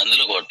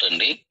అందులో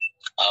కొట్టండి.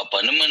 ఆ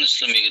పని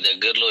మనుషులు మీకు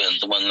దగ్గరలో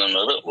ఎంతమంది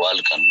ఉన్నారో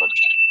వాళ్ళు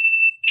కనబడతారు.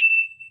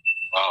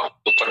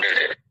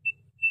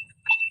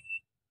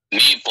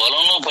 మీ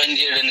పొలంలో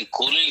పనిచేయడానికి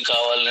కూలీలు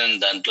కావాలని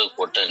దాంట్లో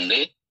కొట్టండి.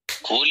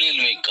 కూలీలు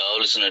మీకు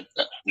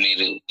కావలసినట్టు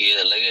మీరు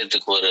ఎలాగైతే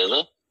కోరారో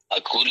ఆ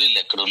కూలీలు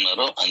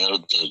ఎక్కడున్నారో అందరూ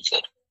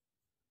దొరుకుతారు.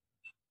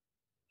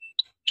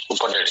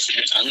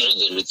 అందరూ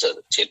దొరుకుతారు,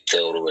 చెప్తే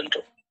ఎవరు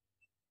వింటారు.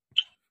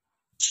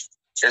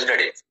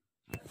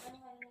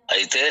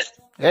 అయితే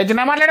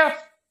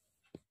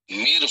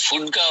మీరు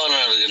ఫుడ్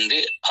కావాలని అడగండి,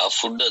 ఆ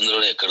ఫుడ్ అందులో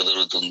ఎక్కడ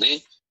దొరుకుతుంది,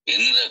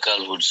 ఎన్ని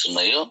రకాల ఫుడ్స్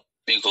ఉన్నాయో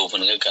మీకు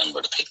ఓపెన్ గా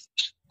కనబడతాయి.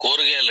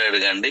 కూరగాయలు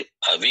అడగండి,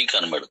 అవి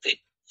కనబడతాయి.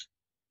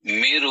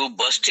 మీరు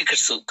బస్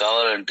టికెట్స్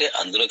కావాలంటే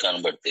అందులో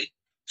కనబడతాయి,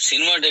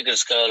 సినిమా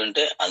టికెట్స్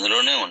కావాలంటే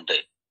అందులోనే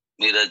ఉంటాయి.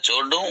 మీరు అది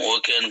చూడడం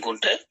ఓకే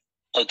అనుకుంటే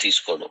అవి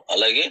తీసుకోవడం.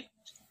 అలాగే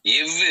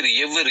ఎవ్రీ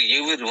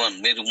వన్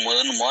మీరు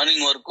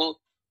మార్నింగ్ వరకు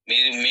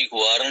మీకు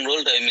వారం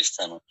రోజులు టైం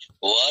ఇస్తాను.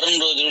 వారం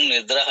రోజులు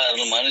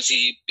నిద్రాహారాలు మనిషి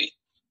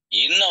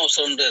ఎన్ని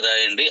అవసరం ఉంటే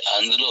రాయండి,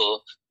 అందులో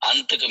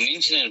అంతకు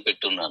మించి నేను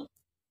పెట్టున్నాను.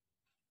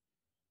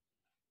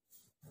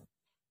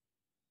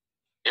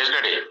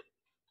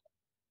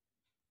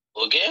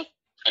 ఓకే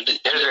అంటే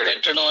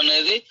పెట్టడం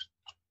అనేది.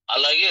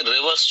 అలాగే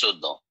రివర్స్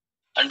చూద్దాం.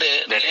 అంటే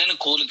నేను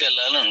కూలికి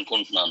వెళ్ళాలని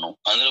అనుకుంటున్నాను,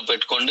 అందులో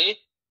పెట్టుకోండి.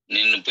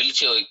 నిన్ను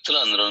పిలిచే వ్యక్తులు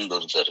అందులో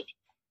దొరుకుతారు.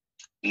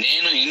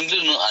 నేను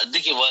ఇండ్లను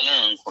అద్దెకి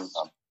ఇవ్వాలని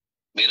అనుకుంటున్నాను,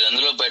 మీరు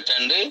అందులో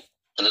పెట్టండి.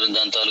 అందులో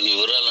దాని తాలూకు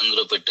వివరాలు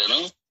అందులో పెట్టాను,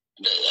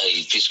 అంటే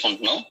అవి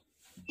తీసుకుంటున్నాం.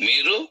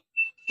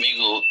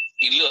 మీకు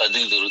ఇల్లు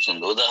అద్దెకి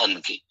దొరుకుతుంది.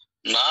 ఉదాహరణకి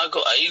నాకు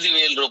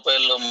 5,000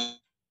 రూపాయల్లో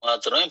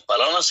మాత్రమే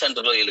పలానా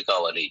సెంటర్ లో ఇల్లు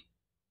కావాలి,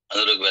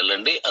 అందులోకి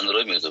వెళ్ళండి, అందులో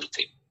మీకు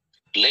దొరుకుతాయి.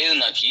 లేదు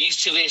నాకు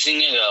ఈస్ట్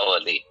ఫేసింగే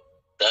కావాలి,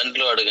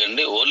 దాంట్లో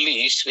అడగండి, ఓన్లీ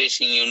ఈస్ట్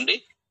ఫేసింగ్ ఉండి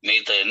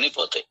మిగతా అన్ని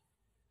పోతాయి.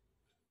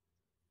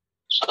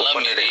 అలా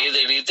మీరు ఏది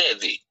అడిగితే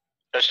అది.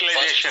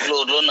 ఫస్ట్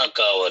ఫ్లోర్ లో నాకు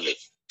కావాలి,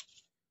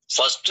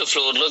 ఫస్ట్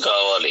ఫ్లోర్ లో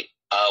కావాలి,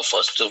 ఆ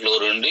ఫస్ట్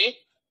ఫ్లోర్ ఉండి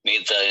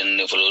మిగతా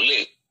అన్ని ఫ్లోర్లు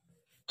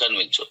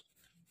కనిపించు.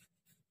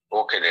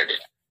 Okay daddy.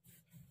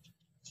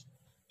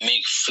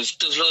 మీకు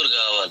 5th ఫ్లోర్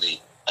కావాలి,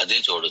 అదే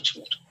చూడొచ్చు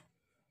మీరు.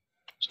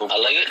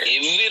 అలాగే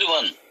ఎవ్రీ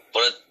వన్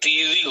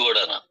ప్రతిదీ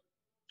కూడా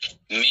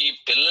మీ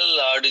పిల్లలు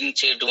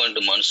ఆడించేటువంటి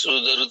మనుషులు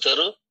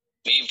దొరుకుతారు,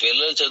 మీ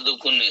పిల్లలు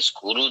చదువుకునే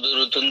స్కూలు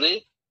దొరుకుతుంది.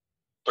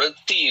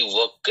 ప్రతి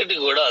ఒక్కటి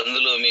కూడా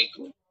అందులో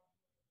మీకు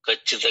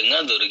ఖచ్చితంగా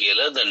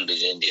దొరికేలా దాన్ని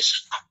డిజైన్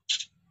చేశారు.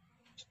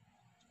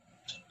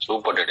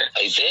 Super daddy.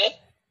 అయితే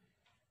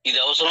ఇది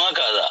అవసరమా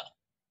కాదా?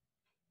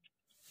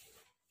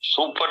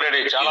 సూపర్ డాడీ,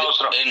 చాలా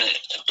అవసరం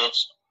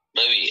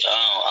రవి.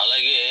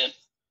 అలాగే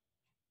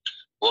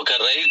ఒక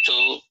రైతు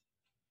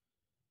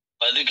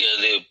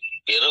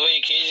 20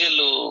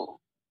 కేజీలు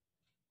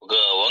ఒక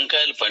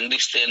వంకాయలు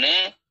పండిస్తేనే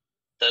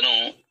తను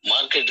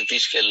మార్కెట్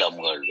తీసుకెళ్ళి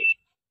అమ్మగాళ్ళు.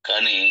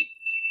 కానీ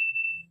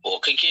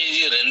 1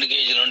 కేజీ 2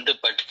 కేజీలు ఉంటే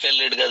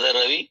పట్టుకెళ్ళాడు కదా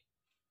రవి.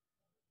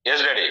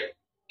 Yes daddy.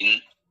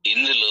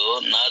 ఇందులో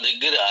నా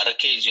దగ్గర 1/2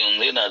 కేజీ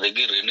ఉంది, నా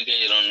దగ్గర 2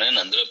 కేజీలు ఉన్నాయి,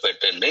 అందులో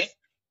పెట్టండి.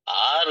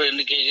 ఆ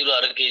 2 కేజీలు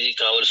 1/2 కేజీ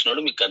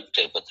కావాల్సినోడు మీకు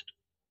కనెక్ట్ అయిపోతాడు.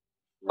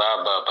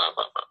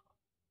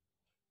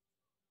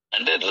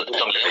 అంటే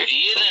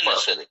ఏదైనా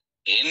సరే,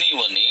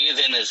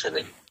 ఏదైనా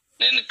సరే,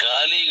 నేను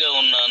ఖాళీగా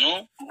ఉన్నాను,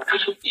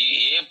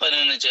 ఏ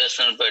పని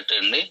చేస్తాను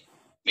పెట్టండి,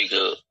 మీకు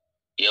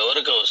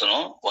ఎవరికి అవసరం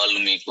వాళ్ళు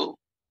మీకు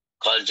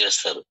కాల్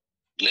చేస్తారు.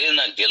 లేదు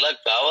నాకు ఇలా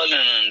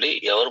కావాలనండి,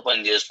 ఎవరు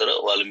పని చేస్తారో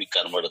వాళ్ళు మీకు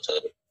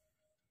కనబడతారు.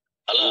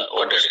 అలా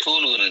ఒక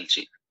స్కూల్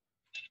గురించి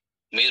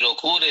మీరు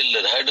ఒక ఊరు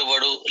వెళ్ళారు,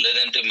 హైదరాబాద్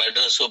లేదంటే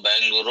మెడ్రాస్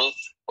బెంగళూరు,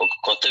 ఒక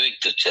కొత్త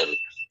వ్యక్తి వచ్చారు,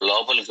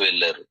 లోపలికి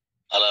వెళ్ళారు.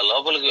 అలా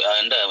లోపలికి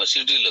అంటే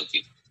సిటీలోకి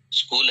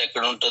స్కూల్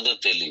ఎక్కడ ఉంటుందో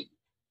తెలియదు,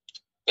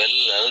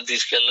 పిల్లలు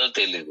తీసుకెళ్లాలో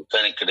తెలియదు.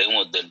 కానీ ఇక్కడ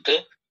ఏమొద్దంటే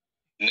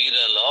మీరు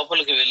ఆ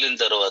లోపలికి వెళ్ళిన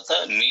తర్వాత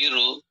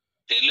మీరు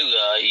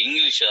తెలుగా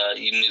ఇంగ్లీషా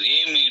మీరు ఏ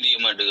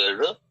మీడియం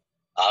అడిగాడో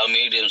ఆ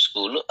మీడియం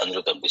స్కూల్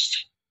అందులో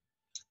కనిపిస్తాయి.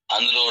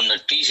 అందులో ఉన్న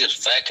టీచర్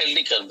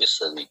ఫ్యాకల్టీ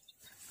కనిపిస్తుంది.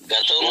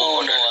 గతంలో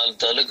ఉన్న వాళ్ళ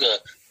తాలూకా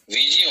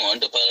విజయం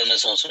అంటే పలానా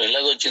సంవత్సరం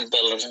ఇలాగొచ్చింది,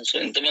 పలానా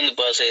సంవత్సరం ఇంతమంది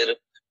పాస్ అయ్యారు,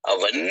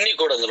 అవన్నీ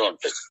కూడా అందులో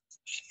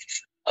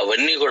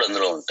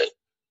ఉంటాయి.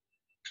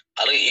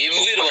 అలాగే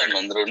ఎవ్రీ వన్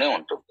అందులోనే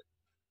ఉంటుంది.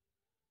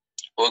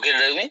 ఓకే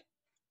రవి.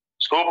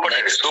 సూపర్.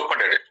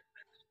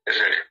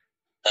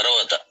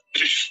 తర్వాత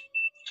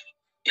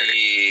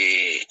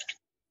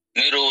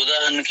మీరు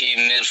ఉదాహరణకి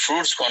మీరు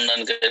ఫ్రూట్స్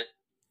కొనడానికి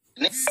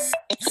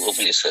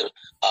ఓపెన్ చేస్తారు.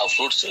 ఆ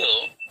ఫ్రూట్స్ లో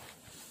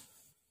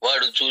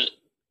వాడు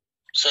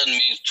సార్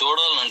మీరు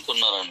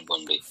చూడాలనుకున్నారు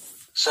అనుకోండి,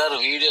 సార్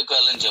వీడియో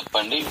కాల్ అని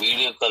చెప్పండి.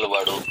 వీడియో కాల్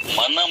వాడు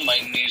మన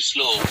మైండ్ నీడ్స్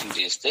లో ఓపెన్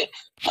చేస్తే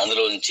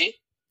అందులో నుంచి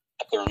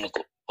అక్కడ ఉన్న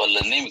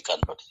పళ్ళన్నీ మీకు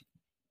కనపడుతుంది.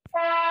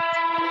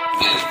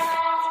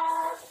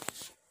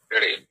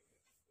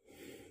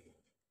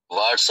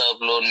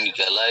 వాట్సాప్ లో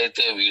మీకు ఎలా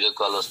అయితే వీడియో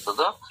కాల్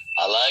వస్తుందో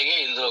అలాగే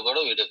ఇందులో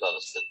కూడా వీడియో కాల్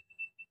వస్తుంది.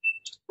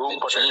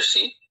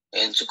 చూసి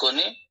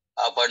ఎంచుకొని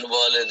ఆ పండు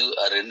బాగాలేదు,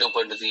 ఆ 2వ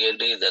పండు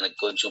తీయండి, దానికి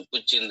కొంచెం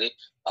పుచ్చింది,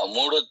 ఆ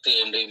 3వ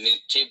తీయండి,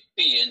 మీరు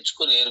చెప్పి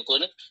ఎంచుకొని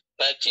ఏరుకొని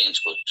ప్యాక్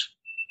చేయించుకోవచ్చు.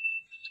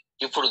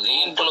 ఇప్పుడు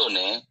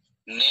దీంట్లోనే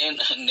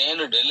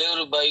నేను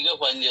డెలివరీ బాయ్ గా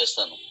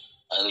పనిచేస్తాను,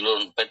 అందులో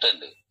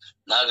పెట్టండి.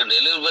 నాకు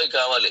డెలివరీ బాయ్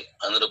కావాలి,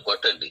 అందులో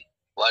కొట్టండి.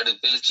 వాడికి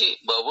పిలిచి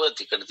బాబు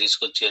అది ఇక్కడ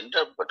తీసుకొచ్చి అంటే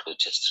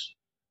పట్టుకొచ్చేస్తాడు.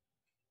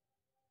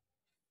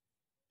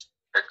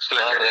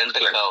 కార్ రెంట్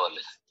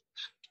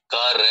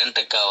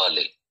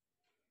కావాలి,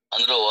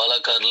 అందులో ఓలా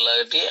కార్లు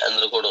లాంటి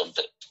అందులో కూడా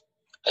ఉంటాయి.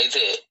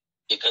 అయితే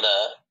ఇక్కడ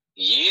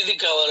ఏది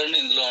కావాలని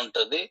ఇందులో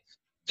ఉంటది.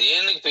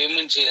 దేనికి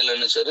పేమెంట్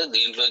చేయాలన్నా సరే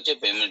దీంట్లోంచే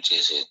పేమెంట్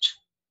చేసేయచ్చు.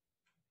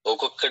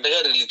 ఒక్కొక్కటిగా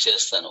రిలీజ్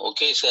చేస్తాను,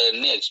 ఒకేసారి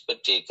అన్ని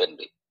ఎక్స్పెక్ట్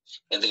చేయకండి.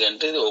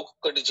 ఎందుకంటే ఇది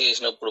ఒక్కొక్కటి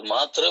చేసినప్పుడు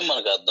మాత్రమే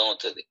మనకు అర్థం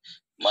అవుతుంది.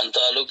 మన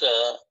తాలూకా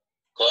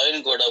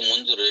కాయిన్ కూడా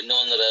ముందు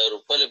 250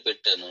 రూపాయలు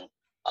పెట్టాను,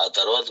 ఆ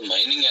తర్వాత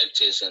మైనింగ్ యాడ్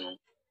చేశాను,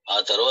 ఆ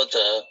తర్వాత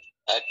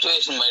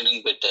యాక్టివేషన్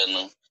మైనింగ్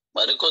పెట్టాను.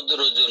 మరికొద్ది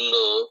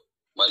రోజుల్లో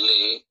మళ్ళీ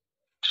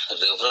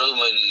రెఫరల్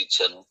మైనింగ్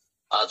ఇచ్చాను.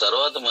 ఆ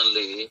తర్వాత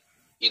మళ్ళీ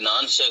ఈ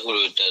నాన్ స్టాకులు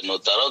పెట్టాను.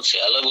 తర్వాత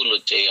శాలబులు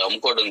వచ్చాయి,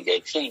 అమ్ముకోవడానికి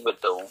ఎక్స్చేంజ్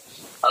పెట్టాము.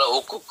 అలా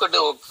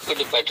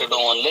ఒక్కొక్కటి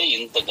పెట్టడం వల్లే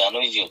ఇంత ఘన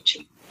విజయం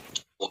వచ్చింది.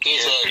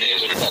 ఒకేసారి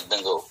పెడితే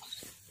అర్థం కావు.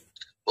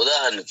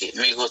 ఉదాహరణకి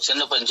మీకు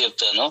చిన్న పని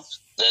చెప్తాను,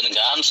 దానికి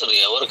ఆన్సర్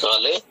ఎవరు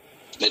కావాలి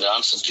మీరు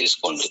ఆన్సర్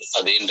తీసుకోండి.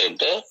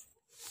 అదేంటంటే,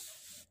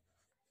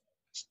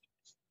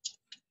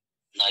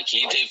 నాకు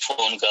ఈ టైప్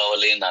ఫోన్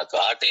కావాలి, నాకు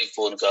ఆ టైప్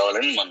ఫోన్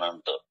కావాలని మనం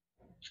అంటాం.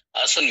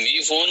 అసలు మీ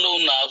ఫోన్ లో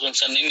ఉన్న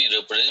ఆప్షన్స్ అన్ని మీరు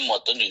ఎప్పుడైనా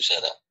మొత్తం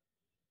చూసారా?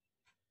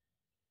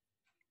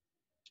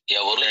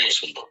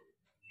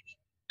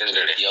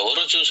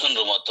 ఎవరు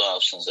చూసుండ్రు మొత్తం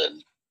ఆప్షన్స్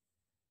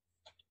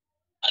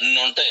అన్ని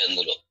ఉంటాయి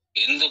అందులో.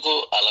 ఎందుకు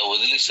అలా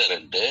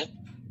వదిలేశారంటే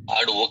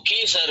ఆడు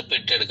ఒకేసారి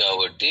పెట్టాడు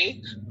కాబట్టి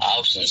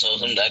ఆప్షన్స్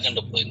అవసరం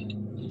లేకుండా పోయింది.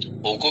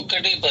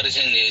 ఒక్కొక్కటి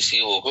పరిచయం చేసి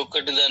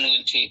ఒక్కొక్కటి దాని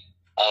గురించి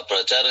ఆ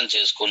ప్రచారం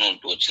చేసుకుని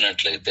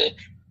వచ్చినట్లయితే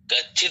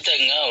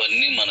ఖచ్చితంగా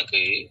అవన్నీ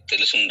మనకి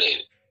తెలిసి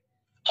ఉండేవి.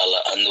 అలా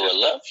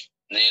అందువల్ల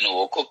నేను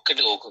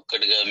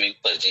ఒక్కొక్కటిగా మీకు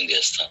పరిచయం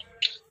చేస్తాను.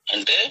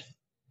 అంటే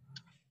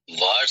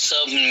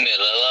వాట్సాప్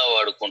మీరు ఎలా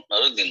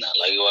వాడుకుంటున్నారో దీన్ని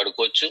అలాగే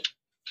వాడుకోవచ్చు,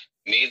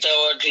 మిగతా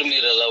వాటిని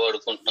మీరు ఎలా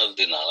వాడుకుంటున్నారో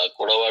దీన్ని అలా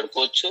కూడా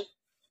వాడుకోవచ్చు.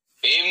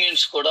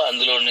 పేమెంట్స్ కూడా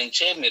అందులో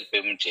నుంచే మీరు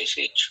పేమెంట్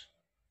చేసేయచ్చు.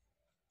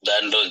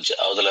 దాంట్లో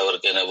అవతల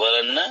ఎవరికైనా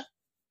ఇవ్వాలన్నా,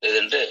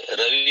 లేదంటే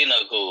రవి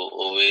నాకు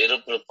 1000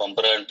 రూపాయలు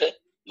పంపరా అంటే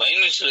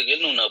మైనస్ లోకి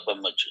వెళ్ళి నువ్వు నాకు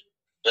పంపచ్చు.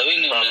 రవి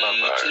నేను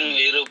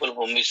 1000 రూపాయలు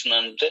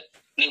పంపిస్తున్నానంటే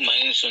నీకు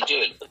మైనస్ నుంచే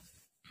వెళ్ళిపోతుంది.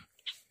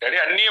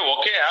 అన్ని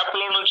ఒకే యాప్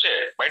లో నుంచే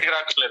బయటకు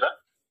రాకట్లేదా?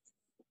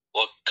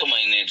 ఒక్క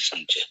మైనస్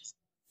నుంచే.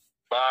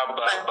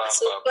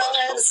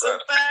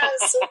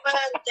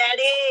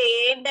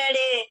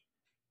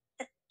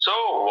 సో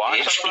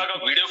వాట్సాప్ లాగా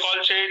వీడియో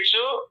కాల్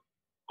చేయొచ్చు,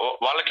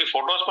 వాళ్ళకి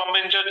ఫొటోస్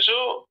పంపించవచ్చు,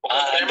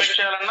 పేమెంట్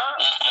చేయాలన్నా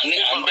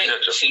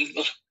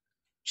పంపించవచ్చు.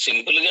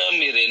 సింపుల్ గా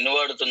మీరు ఎన్ని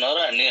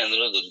వాడుతున్నారో అన్ని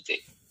అందులో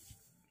దొరుకుతాయి.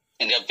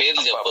 ఇంకా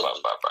పేరు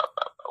చెప్పాలి.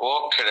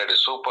 Okay daddy,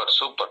 super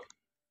super.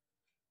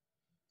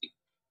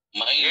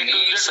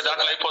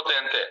 దాంట్లో అయిపోతాయి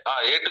అంతే.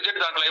 A to Z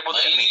దాంట్లో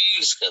అయిపోతాయి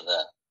కదా,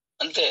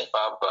 అంతే.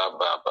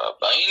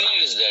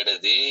 మైనీడ్స్ డాడీ,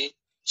 అది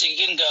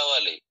చికెన్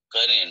కావాలి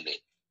కానివ్వండి,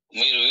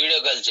 మీరు వీడియో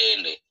కాల్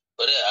చేయండి,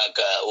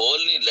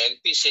 ఓన్లీ లెగ్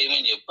పీస్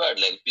చేయమని చెప్పి ఆ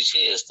లెగ్ పీస్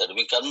చేస్తాడు,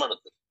 మీకు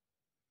కనబడుతుంది.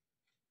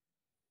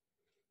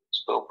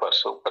 Super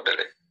super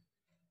daddy.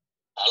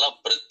 అలా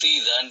ప్రతి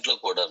దాంట్లో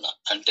కూడా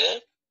అంటే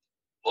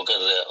ఒక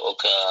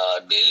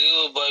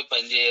డెలివరీ బాయ్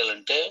పని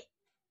చేయాలంటే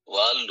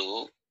వాళ్ళు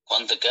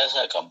కొంత క్యాష్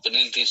ఆ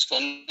కంపెనీలు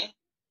తీసుకొని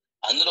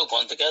అందులో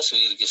కొంత క్యాష్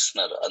వీరికి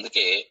ఇస్తున్నారు.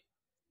 అందుకే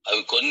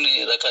అవి కొన్ని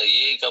రకాల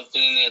ఏ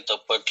కంపెనీని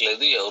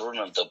తప్పట్లేదు, ఎవరు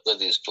నన్ను తప్పుగా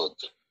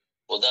తీసుకోవద్దు.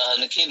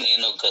 ఉదాహరణకి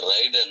నేను ఒక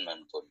రైడర్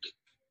అనుకోండి,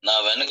 నా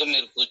వెనక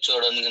మీరు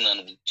కూర్చోవడానికి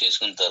నన్ను బుక్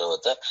చేసుకున్న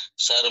తర్వాత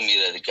సార్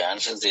మీరు అది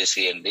క్యాన్సిల్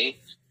చేసేయండి,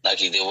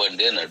 నాకు ఇది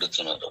ఇవ్వండి అని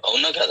అడుగుతున్నారు.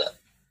 అవునా కదా?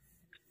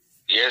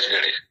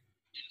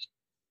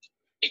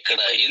 ఇక్కడ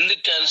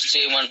ఎందుకు క్యాన్సిల్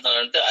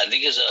చేయమంటున్నారంటే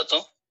అధిక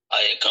శాతం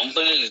ఆయా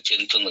కంపెనీలకు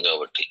చెందుతుంది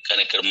కాబట్టి.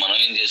 కానీ ఇక్కడ మనం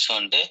ఏం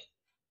చేస్తామంటే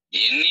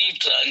ఎనీ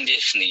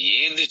ట్రాన్సాక్షన్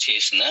ఏది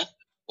చేసినా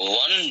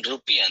 1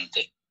 రూపీ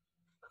అంతే,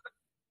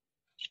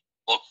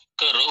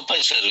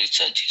 ₹1 service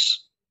charges,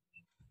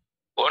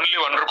 only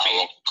 1 rupee.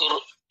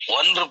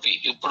 1 rupee.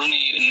 ఇప్పుడు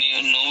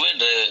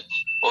నువ్వే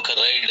ఒక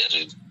రైడర్,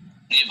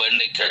 నీ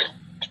బండి ఎక్కాడు,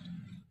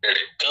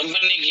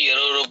 కంపెనీకి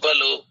 20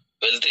 రూపాయలు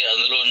వెళ్తే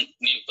అందులో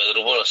నీకు 10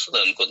 రూపాయలు వస్తుంది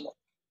అనుకుందాం,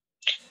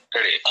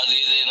 అది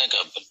ఏదైనా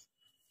కంపెనీ.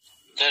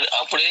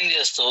 అప్పుడు ఏం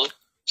చేస్తావు,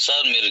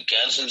 సార్ మీరు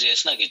క్యాన్సిల్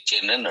చేసి నాకు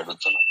ఇచ్చేయండి అని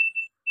అడుగుతున్నా.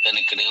 కానీ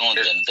ఇక్కడ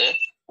ఏమవుతుందంటే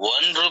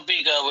 1 రూపీ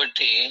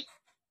కాబట్టి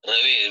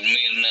రవి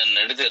మీరు నన్ను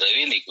అడిగితే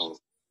రవి నీకు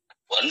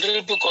 1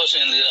 రూపీ కోసం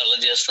ఎందుకు అలా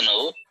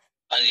చేస్తున్నావు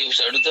అని చెప్పి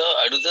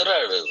అడుగుతారా?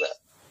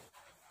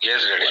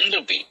 1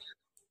 రూపీ.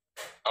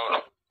 అవును,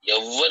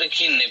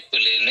 ఎవ్వరికి నొప్పి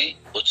లేని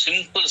ఒక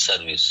సింపుల్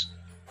సర్వీస్.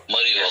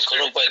 మరి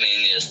 1 రూపాయిని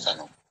ఏం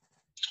చేస్తాను,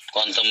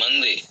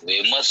 కొంతమంది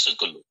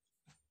విమర్శకులు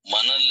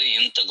మనల్ని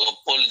ఇంత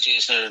గొప్పలు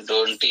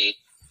చేసినటువంటి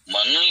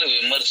మనల్ని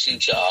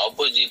విమర్శించి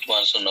ఆపోజిట్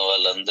మనసు ఉన్న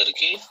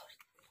వాళ్ళందరికీ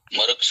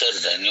మరొకసారి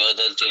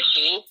ధన్యవాదాలు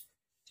చెప్తూ,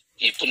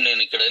 ఇప్పుడు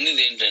నేను ఇక్కడ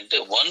అనేది ఏంటంటే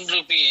 1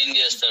 రూపీ ఏం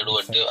చేస్తాడు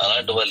అంటే,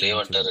 అలాంటి వాళ్ళు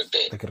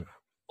ఏమంటారంటే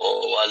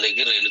వాళ్ళ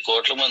దగ్గర 2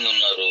 కోట్ల మంది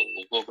ఉన్నారు,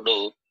 ఒక్కొక్కడు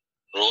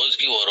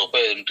రోజుకి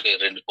 ₹1 ఉంటే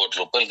 2 కోట్ల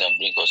రూపాయలు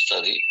కంపెనీకి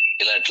వస్తుంది,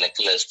 ఇలాంటి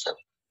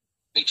లెక్కలేస్తారు.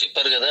 మీకు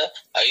చెప్పారు కదా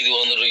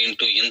 500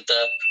 ఇంటూ ఇంత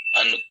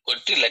అని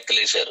కొట్టి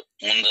లెక్కలేశారు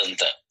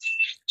ముందంతా.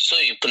 సో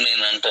ఇప్పుడు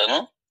నేను అంటాను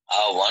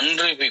ఆ 1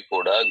 రూపీ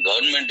కూడా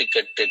గవర్నమెంట్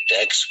కట్టే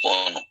ట్యాక్స్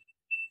పోను,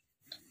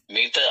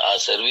 మిగతా ఆ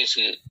సర్వీస్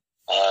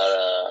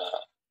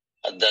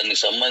దానికి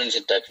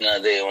సంబంధించిన టెక్న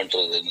అదే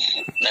ఏమంటారు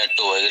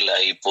నెట్ వైర్లు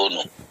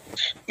అయిపోను,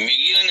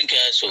 మిగిలిన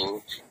క్యాష్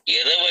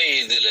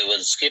 25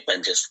 లెవెల్స్ కి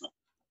పనిచేస్తున్నాం.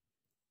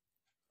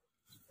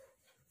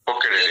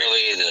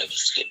 25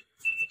 లెవెల్స్ కి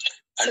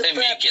అంటే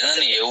మీ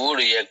కింద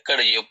ఎవడు ఎక్కడ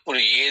ఎప్పుడు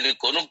ఏది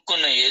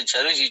కొనుక్కున్నా, ఏ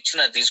సర్వీస్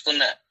ఇచ్చినా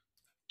తీసుకున్నా,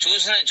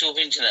 చూసినా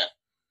చూపించినా,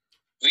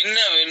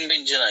 విన్నా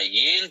వినిపించినా,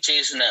 ఏం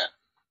చేసినా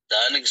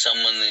దానికి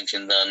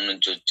సంబంధించిన దాని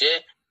నుంచి వచ్చే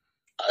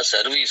ఆ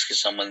సర్వీస్ కి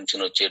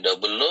సంబంధించిన వచ్చే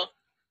డబ్బుల్లో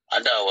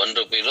అంటే ఆ 1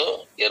 రూపీలో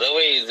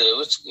 25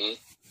 లెవెల్స్ కి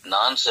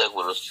నాన్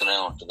స్టాకబుల్ వస్తూనే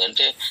ఉంటుంది.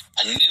 అంటే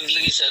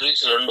అన్నింటికి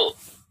సర్వీసులు ఉండవు,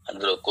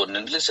 అందులో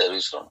కొన్నింటికి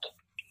సర్వీసులు ఉంటాయి.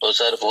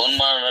 ఒకసారి ఫోన్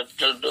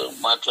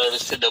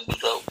మాట్లాడిస్తే డబ్బులు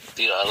రావు,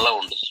 అలా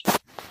ఉండదు.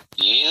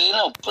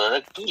 ఏదైనా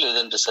ప్రొడక్ట్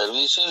లేదంటే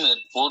సర్వీస్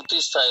మీరు పూర్తి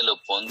స్థాయిలో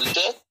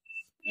పొందితే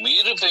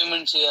మీరు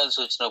పేమెంట్ చేయాల్సి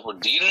వచ్చినప్పుడు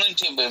దీని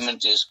నుంచి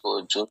పేమెంట్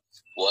చేసుకోవచ్చు.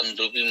 1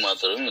 రూపీ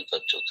మాత్రమే మీకు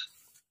ఖర్చు అవుతుంది.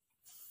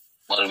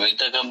 మరి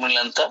మిగతా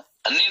కంపెనీలు అంతా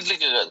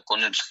అన్నింటికే కాదు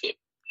కొన్నింటికి.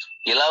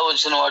 ఇలా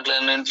వచ్చిన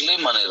వాటిలన్నింటినీ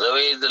మన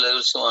 25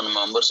 లెవెల్స్ మన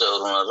మెంబర్స్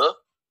ఎవరున్నారో,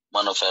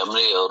 మన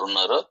ఫ్యామిలీ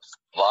ఎవరున్నారో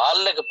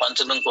వాళ్ళకి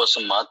పంచడం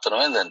కోసం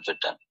మాత్రమే దాన్ని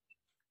పెట్టాను.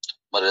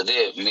 మరి అదే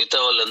మిగతా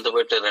వాళ్ళు ఎంత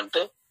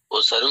పెట్టారంటే ఓ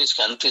సర్వీస్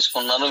కి ఎంత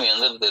తీసుకున్నారో మీ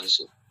అందరికి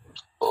తెలుసు.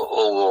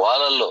 ఓ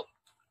వారాల్లో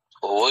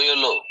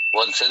ఓయోలో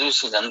వాళ్ళ సర్వీస్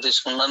కి ఎంత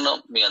తీసుకున్నారో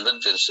మీ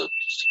అందరికి తెలుసు.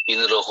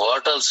 ఇందులో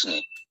హోటల్స్ ని,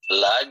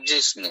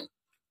 లాడ్జెస్ ని,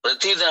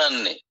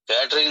 ప్రతిదాన్ని,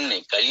 క్యాటరింగ్ ని,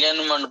 కళ్యాణ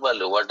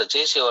మండపాలు, వంట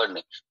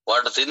చేసేవాడిని,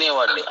 వంట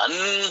తినేవాడిని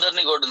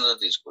అందరినీ కూడా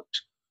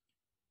తీసుకోవచ్చు.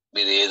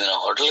 మీరు ఏదైనా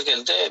హోటల్కి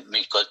వెళ్తే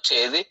మీకు ఖర్చు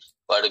అయ్యేది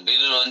వాడి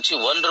బిల్లులోంచి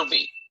 1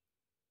 రూపీ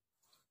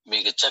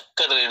మీకు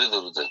చక్కటి రేటు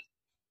దొరుకుతుంది.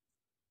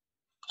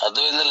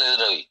 అర్థమైందా లేదు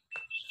రవి?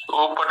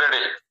 Super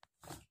daddy.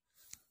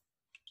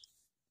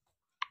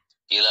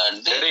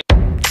 ఇలాంటి